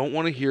 Like, I don't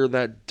want to hear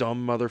that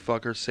dumb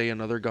motherfucker say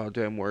another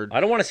goddamn word.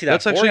 I don't want to see that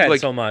That's actually, forehead like,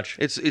 so much.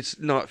 It's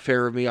not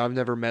fair of me. I've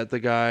never met the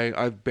guy.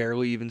 I've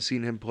barely even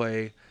seen him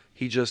play.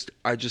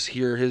 I just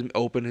hear him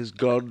open his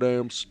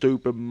goddamn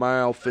stupid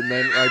mouth, and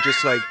then I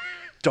just like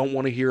don't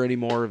want to hear any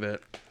more of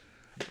it.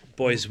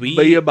 Boys,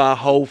 Me and my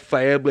whole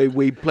family,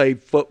 we play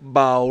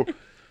football.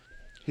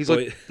 He's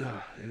like,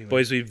 anyway.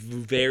 Boys, we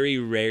very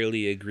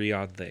rarely agree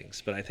on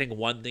things, but I think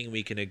one thing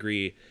we can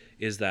agree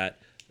is that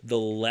the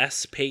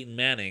less Peyton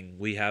Manning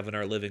we have in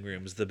our living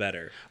rooms, the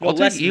better. I'll Well,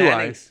 take Les Eli.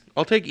 Manning's-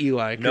 I'll take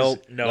Eli. 'cause-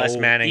 Nope. No, Les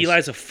Manning's.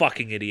 Eli's a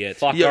fucking idiot.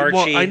 Fuck Yeah, Archie.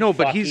 well, I know,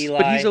 but fuck he's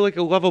Eli. like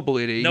a lovable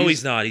idiot. No,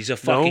 he's not. He's a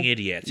fucking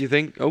idiot. You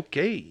think?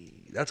 Okay,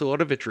 that's a lot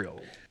of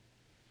vitriol.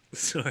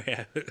 Sorry,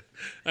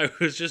 I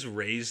was just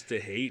raised to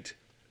hate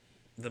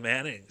the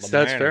Mannings.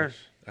 That's fair.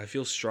 I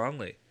feel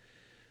strongly.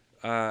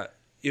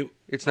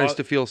 It's nice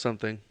to feel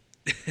something.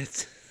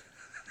 It's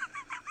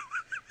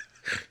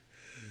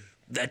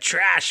the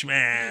trash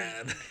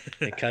man.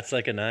 It cuts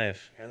like a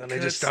knife, And then they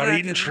just start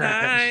eating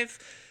trash.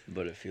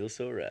 but it feels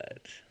so right.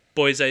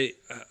 Boys,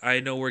 I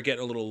know we're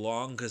getting a little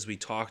long because we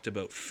talked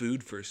about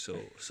food for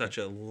such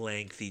a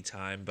lengthy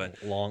time.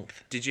 But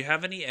Length. did you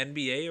have any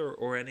NBA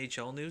or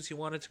NHL news you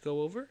wanted to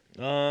go over?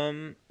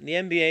 The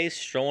NBA's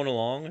strolling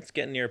along. It's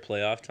getting near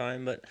playoff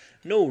time, but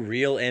no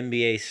real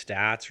NBA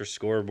stats or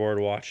scoreboard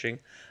watching.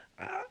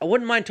 I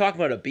wouldn't mind talking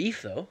about a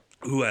beef though.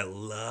 Ooh, I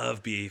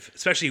love beef,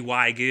 especially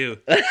Wagyu.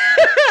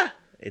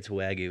 It's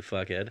Wagyu,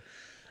 fuckhead.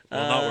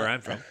 Well, not where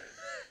I'm from.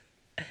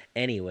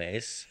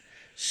 Anyways,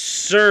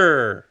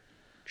 Sir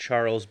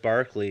Charles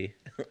Barkley.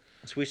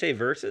 Should we say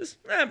versus?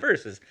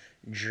 Versus.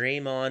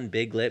 Draymond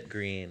Big Lip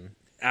Green.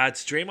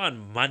 It's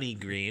Draymond Money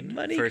Green,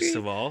 Money first Green?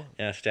 of all.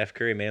 Yeah, Steph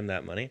Curry made him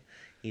that money.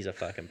 He's a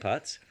fucking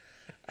putz.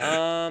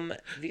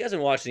 If you guys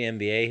have watched the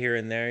NBA here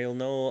and there, you'll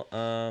know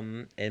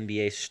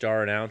NBA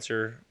star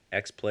announcer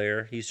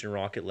ex-player, Houston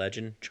Rocket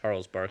legend,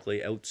 Charles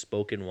Barkley,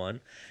 outspoken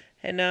one.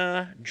 And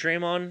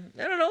Draymond,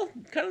 I don't know,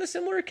 kind of a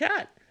similar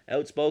cat.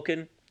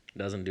 Outspoken,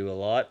 doesn't do a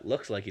lot,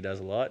 looks like he does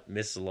a lot,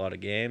 misses a lot of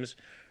games,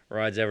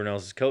 rides everyone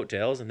else's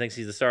coattails, and thinks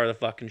he's the star of the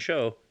fucking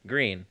show.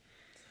 Green.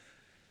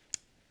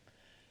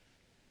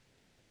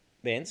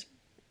 Baines?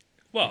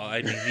 Well,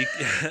 I mean,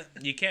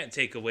 you can't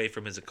take away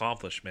from his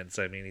accomplishments.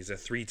 I mean, he's a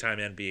 3-time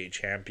NBA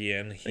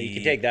champion. You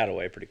can take that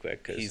away pretty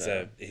quick. Cause,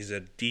 he's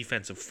a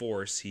defensive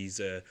force. He's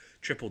a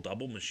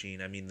triple-double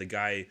machine. I mean, the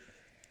guy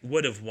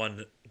would have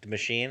won. The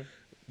machine?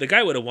 The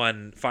guy would have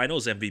won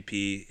Finals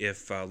MVP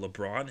if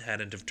LeBron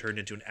hadn't have turned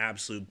into an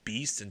absolute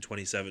beast in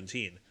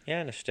 2017. Yeah,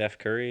 and if Steph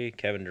Curry,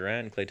 Kevin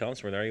Durant, and Klay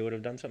Thompson were there, he would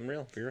have done something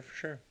real for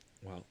sure.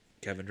 Well,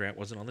 Kevin Durant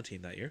wasn't on the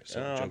team that year,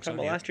 so I'm joke's talking on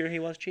about you. last year he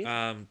was cheap.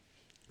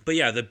 But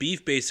yeah, the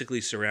beef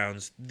basically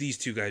surrounds these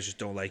two guys just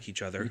don't like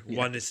each other. Yes.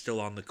 One is still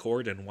on the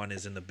court and one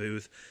is in the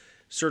booth.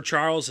 Sir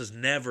Charles has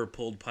never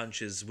pulled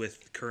punches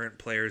with current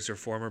players or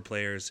former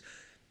players,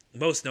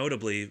 most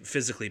notably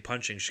physically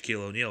punching Shaquille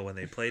O'Neal when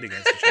they played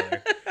against each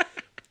other.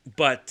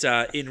 But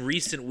in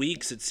recent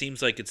weeks, it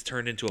seems like it's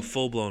turned into a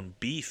full-blown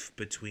beef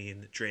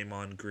between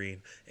Draymond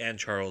Green and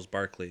Charles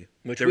Barkley.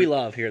 Which we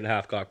love here at the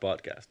Half Cock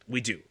Podcast.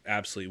 We do,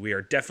 absolutely. We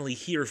are definitely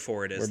here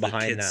for it, as We're the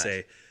behind kids that.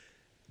 say.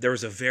 There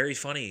was a very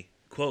funny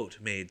quote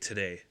made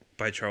today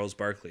by Charles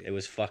Barkley. It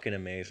was fucking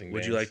amazing.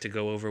 Would you like to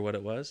go over what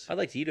it was? I'd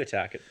like you to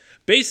attack it.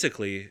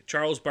 Basically,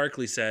 Charles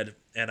Barkley said,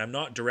 and I'm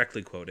not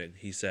directly quoting,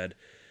 he said,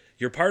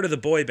 "You're part of the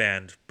boy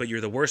band, but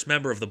you're the worst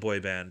member of the boy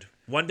band.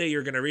 One day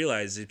you're going to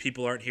realize that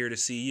people aren't here to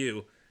see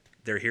you.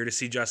 They're here to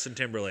see Justin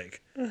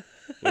Timberlake."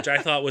 Which I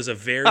thought was a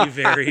very,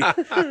 very,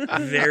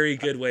 very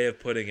good way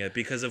of putting it.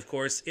 Because, of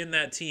course, in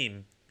that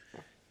team,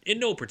 in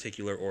no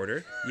particular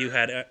order, you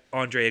had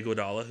Andre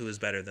Iguodala, who was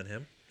better than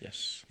him.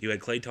 Yes. You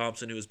had Klay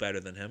Thompson, who was better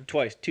than him.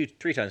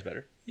 Three times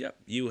better. Yep.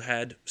 You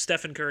had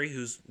Stephen Curry,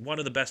 who's one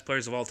of the best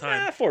players of all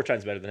time. 4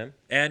 times better than him.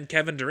 And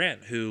Kevin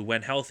Durant, who,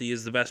 when healthy,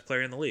 is the best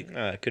player in the league.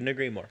 Couldn't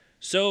agree more.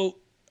 So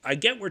I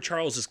get where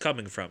Charles is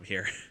coming from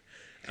here.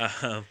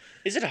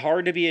 Is it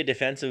hard to be a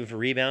defensive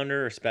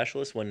rebounder or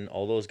specialist when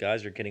all those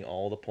guys are getting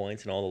all the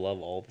points and all the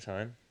love all the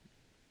time?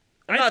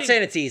 I'm not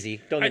saying it's easy.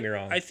 Don't get me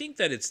wrong. I think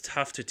that it's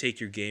tough to take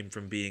your game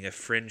from being a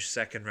fringe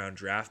second-round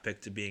draft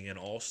pick to being an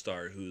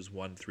all-star who's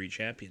won 3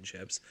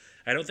 championships.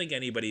 I don't think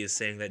anybody is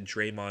saying that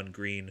Draymond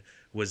Green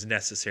was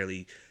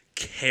necessarily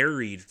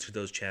carried to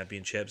those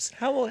championships.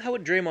 How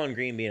would Draymond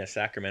Green be a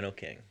Sacramento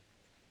King?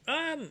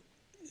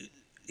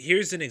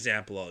 Here's an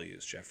example I'll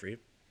use, Jeffrey.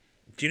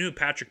 Do you know who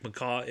Patrick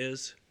McCaw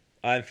is?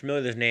 I'm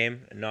familiar with his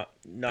name, and not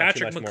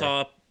Patrick too much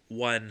McCaw more.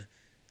 won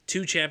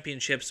 2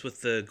 championships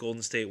with the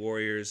Golden State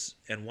Warriors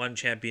and 1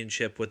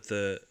 championship with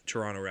the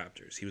Toronto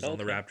Raptors. He was on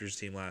the Okay. Raptors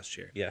team last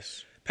year.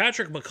 Yes.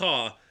 Patrick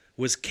McCaw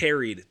was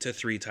carried to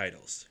 3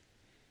 titles.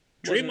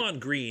 Draymond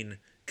Green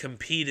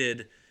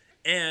competed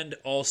and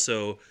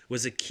also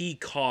was a key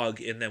cog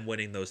in them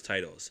winning those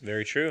titles.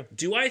 Very true.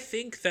 Do I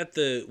think that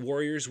the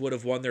Warriors would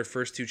have won their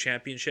first 2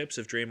 championships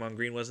if Draymond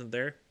Green wasn't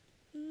there?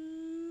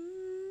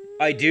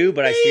 I do,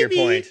 but I see your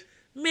point.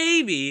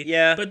 Maybe.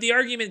 Yeah. But the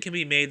argument can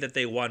be made that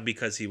they won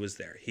because he was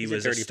there. He He's a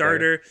was a dirty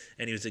starter,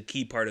 and he was a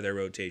key part of their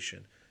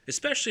rotation,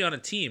 especially on a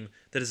team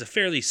that is a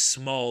fairly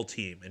small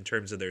team in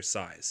terms of their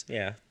size.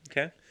 Yeah.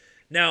 Okay.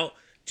 Now,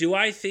 do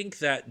I think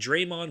that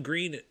Draymond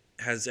Green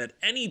has at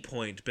any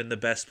point been the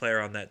best player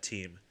on that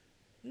team?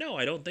 No,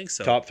 I don't think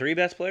so. Top 3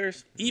 best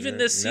players? Even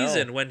this No.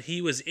 season, when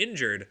he was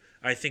injured,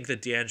 I think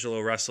that D'Angelo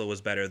Russell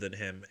was better than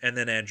him, and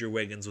then Andrew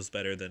Wiggins was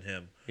better than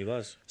him. He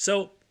was.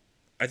 So,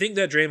 I think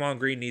that Draymond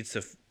Green needs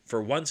to,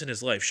 for once in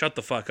his life, shut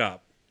the fuck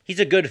up. He's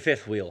a good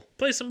 5th wheel.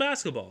 Play some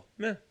basketball.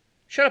 Yeah.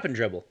 Shut up and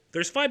dribble.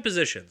 There's 5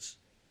 positions.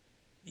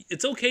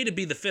 It's okay to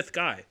be the 5th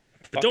guy,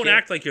 but Fuck don't yeah.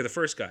 act like you're the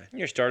first guy.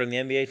 You're starting the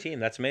NBA team.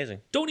 That's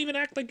amazing. Don't even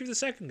act like you're the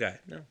second guy.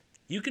 No.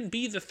 You can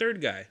be the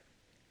 3rd guy,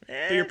 but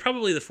Eh, you're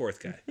probably the 4th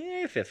guy.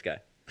 you're 5th guy.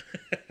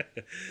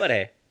 But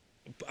hey,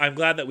 I'm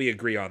glad that we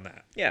agree on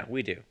that. yeah,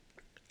 we do.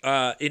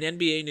 In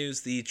NBA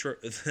news,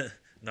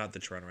 not the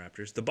Toronto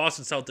Raptors, the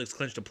Boston Celtics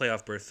clinched a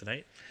playoff berth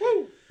tonight.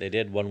 They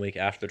did 1 week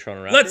after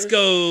Toronto Raptors. Let's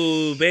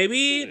go,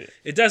 baby!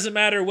 It doesn't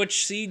matter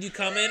which seed you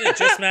come in; it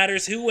just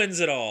matters who wins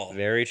it all.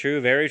 Very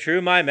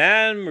true, my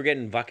man. We're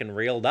getting fucking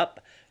reeled up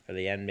for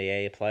the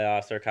NBA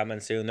playoffs. They're coming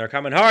soon. They're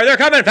coming hard. They're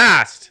coming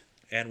fast.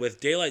 And with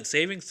daylight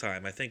savings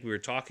time, I think we were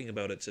talking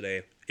about it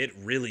today. It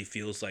really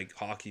feels like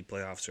hockey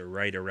playoffs are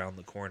right around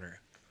the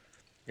corner.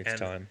 It's And-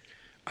 time.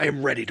 I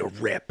am ready to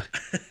rip.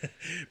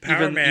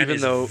 Power Man even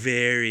is though-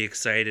 very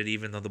excited,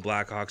 even though the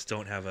Blackhawks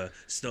don't have a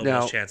snowball's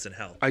Now, chance in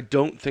hell. I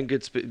don't think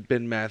it's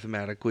been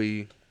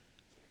mathematically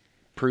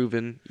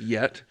proven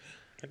yet.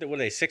 What are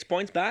they, 6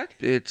 points back?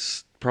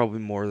 It's probably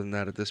more than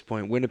that at this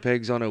point.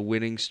 Winnipeg's on a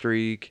winning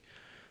streak.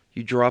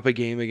 You drop a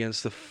game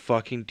against the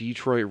fucking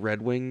Detroit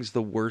Red Wings,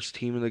 the worst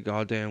team in the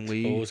goddamn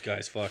league. Those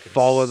guys fucking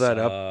Follow that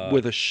suck. up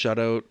with a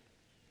shutout,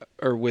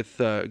 or with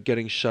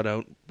getting shut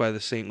out by the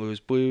St.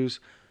 Louis Blues.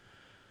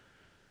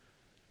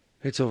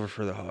 It's over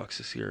for the Hawks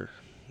this year.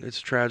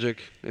 It's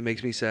tragic. It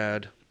makes me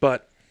sad.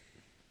 But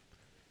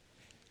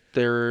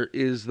there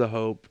is the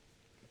hope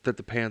that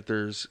the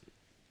Panthers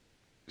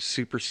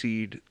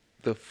supersede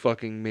the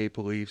fucking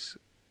Maple Leafs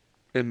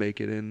and make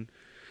it in.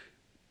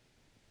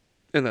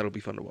 And that'll be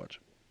fun to watch.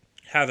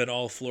 Have an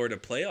all Florida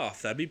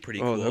playoff. That'd be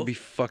pretty Oh, cool. that'd be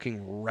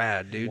fucking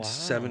rad, dude. Wow.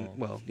 7.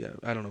 Well, yeah,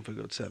 I don't know if it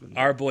goes 7.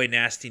 Our boy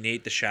Nasty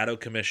Nate, the Shadow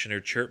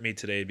Commissioner, chirped me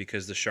today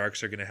because the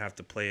Sharks are going to have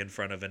to play in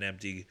front of an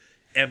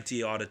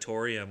empty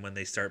auditorium when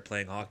they start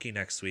playing hockey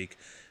next week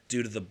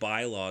due to the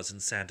bylaws in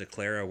Santa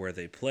Clara where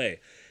they play.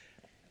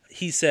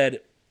 He said,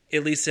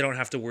 at least they don't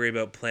have to worry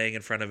about playing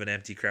in front of an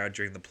empty crowd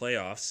during the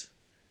playoffs,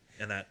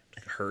 and that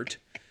hurt.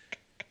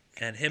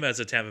 And him as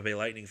a Tampa Bay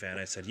Lightning fan,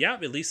 I said, yeah,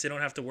 at least they don't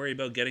have to worry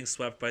about getting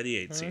swept by the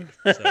 8th seed.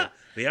 So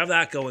we have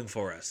that going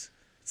for us.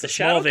 It's a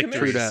small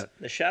victory.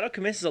 The Shadow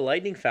Commiss is a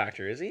lightning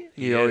factor, is he?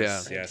 Yeah, oh,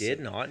 yeah. I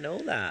did not know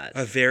that.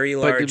 A very But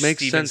large it makes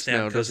Steven sense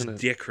now, Stamkos doesn't it?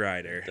 dick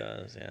rider. It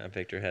does, yeah.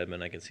 Victor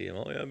Hedman, I can see him.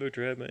 Oh, yeah,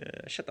 Victor Hedman.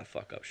 Yeah. Shut the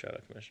fuck up, Shadow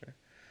Commissioner.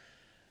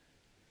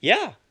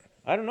 Yeah.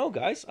 I don't know,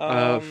 guys.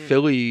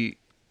 Philly,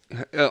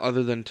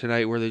 other than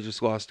tonight where they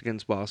just lost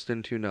against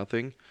Boston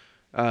 2-0,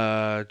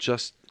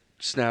 just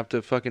snapped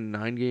a fucking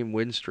 9-game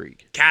win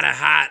streak.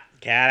 Catahat.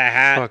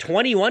 Catahat. Fuck.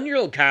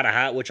 21-year-old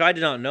Catahat, which I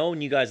did not know,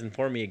 and you guys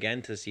informed me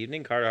again this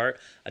evening. Carter Hart,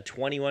 a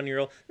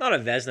 21-year-old, not a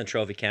Vezina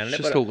Trophy candidate,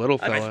 Just but a little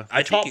fella.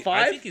 a top I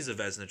 5? think he's a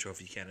Vezina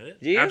Trophy candidate.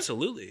 Do you?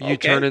 Absolutely. You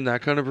Okay. turn in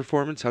that kind of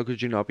performance, how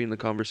could you not be in the I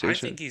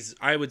conversation? think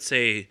I would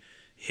say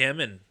him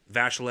and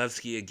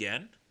Vasilevsky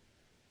again.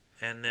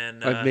 And then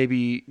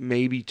maybe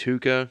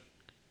Tuukka.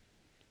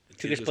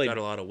 Tuukka's played- got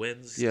a lot of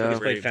wins. Yeah. Got a Tuukka's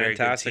played very good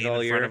fantastic team all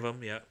in year. front of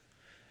him. Yeah.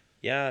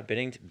 Yeah,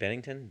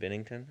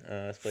 Bennington.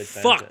 Has played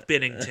Fuck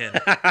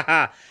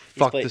Binnington.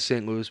 Fuck the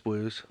St. Louis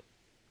Blues.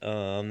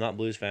 Not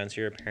Blues fans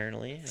here,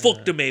 apparently.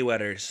 Fuck the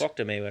Mayweathers. Fuck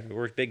the Mayweather.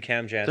 We're big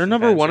Cam Jansen They're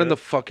number fans 1 in here. the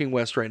fucking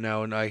West right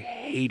now, and I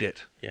hate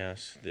it.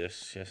 Yes,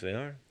 they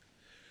are.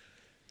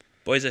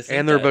 Boys, I think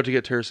And they're about to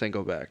get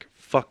Tarasenko back.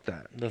 Fuck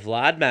that. The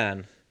Vlad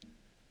man.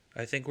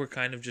 I think we're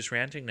kind of just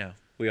ranting now.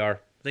 We are.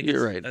 I think You're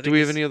it's- right. I Do think we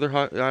have it's- any other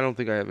I don't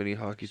think I have any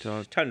hockey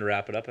talk. Time to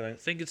wrap it up, I I think.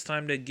 think it's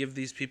time to give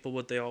these people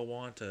what they all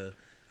want, a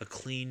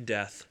clean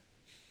death.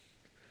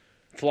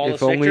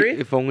 Flawless If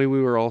victory. only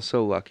we were all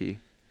so lucky.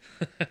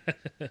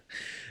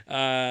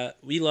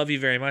 We love you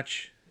very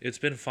much. It's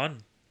been fun.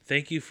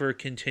 Thank you for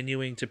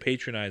continuing to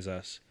patronize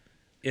us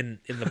in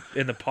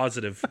the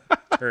positive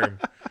term,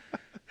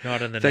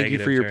 not in the Thank you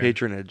negative for your term.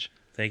 patronage.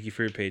 Thank you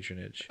for your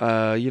patronage.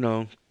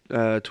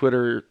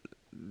 Twitter,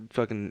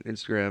 fucking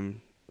Instagram,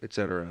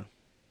 etc.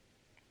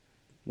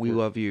 We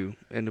love you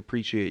and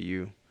appreciate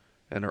you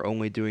and are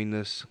only doing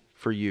this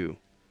for you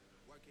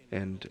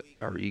and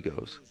our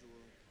egos.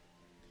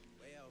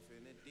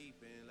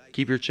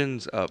 Keep your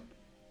chins up.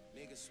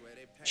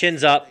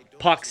 Chins up,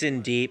 pucks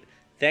in deep.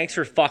 Thanks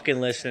for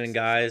fucking listening,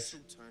 guys.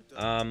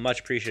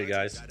 Much appreciated,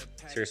 guys.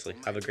 Seriously,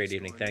 have a great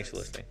evening. Thanks for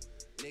listening.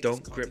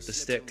 Don't grip the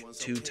stick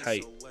too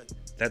tight.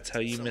 That's how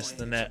you miss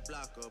the net.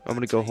 I'm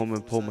going to go home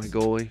and pull my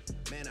goalie.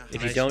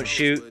 If you don't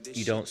shoot,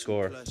 you don't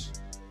score.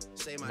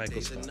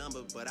 Michael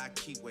Scott.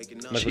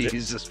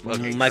 Jesus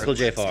fucking Michael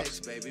J.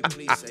 Fox.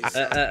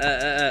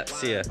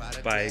 See ya.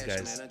 Bye,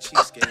 guys.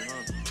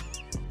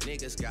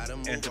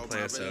 And to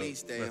play us out,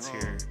 let's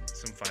hear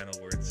some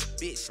final words from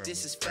our buddy,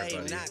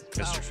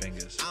 Mr.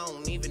 Fingus. I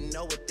don't even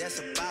know what that's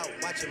about.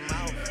 Watch your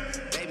mouth.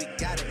 Baby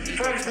got it.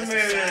 Fuck the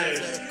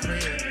man.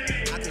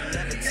 I can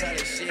never tell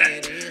it shit.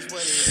 It is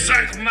what it is.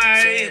 Suck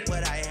my Said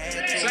what I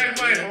had to. Suck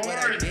my did what I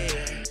horn. did.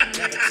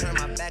 Never turn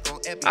my back on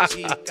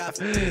FPG. God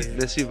forbid.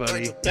 Miss you,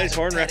 buddy. Nice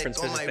horn reference,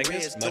 Mr.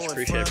 Fingers. Much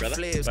appreciated, brother.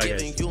 Bye, guys.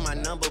 Giving you my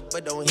number,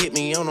 but don't hit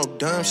me on no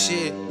dumb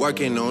shit.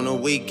 Working on a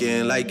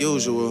weekend like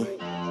usual.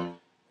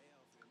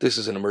 This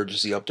is an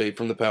emergency update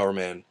from the Power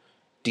Man,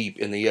 deep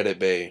in the edit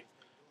bay.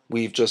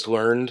 We've just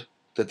learned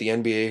that the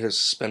NBA has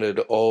suspended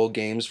all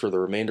games for the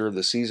remainder of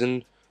the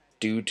season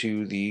due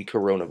to the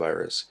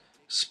coronavirus.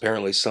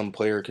 Apparently some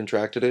player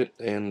contracted it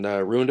and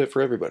ruined it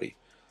for everybody.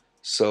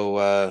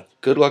 So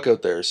good luck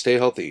out there. Stay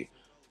healthy.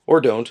 Or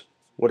don't.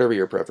 Whatever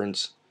your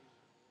preference.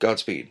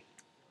 Godspeed.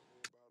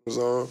 was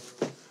on.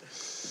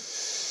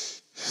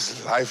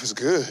 Life is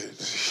good.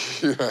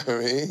 You know what I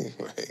mean?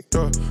 Like,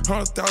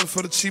 100,000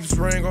 for the cheapest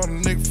ring on a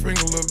nigga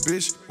finger, little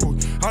bitch. Ooh,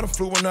 I done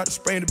flew one out to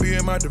Spain to be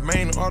in my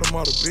domain,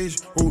 automata,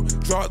 bitch. Ooh,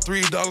 dropped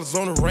 $3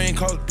 on the ring,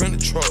 called it been the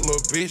truck,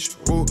 little bitch.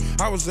 Ooh,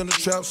 I was in the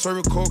trap,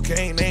 serving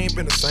cocaine, they ain't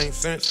been the same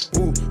since.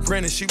 Ooh,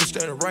 granted, she was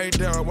standing right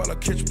there while I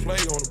catch a play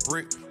on the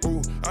brick.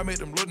 Ooh, I made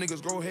them little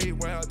niggas go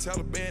haywire,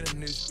 Taliban in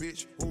this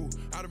bitch. Ooh,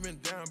 I done been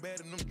down bad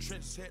in them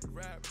trenches, had to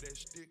ride with that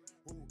stick.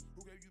 Ooh.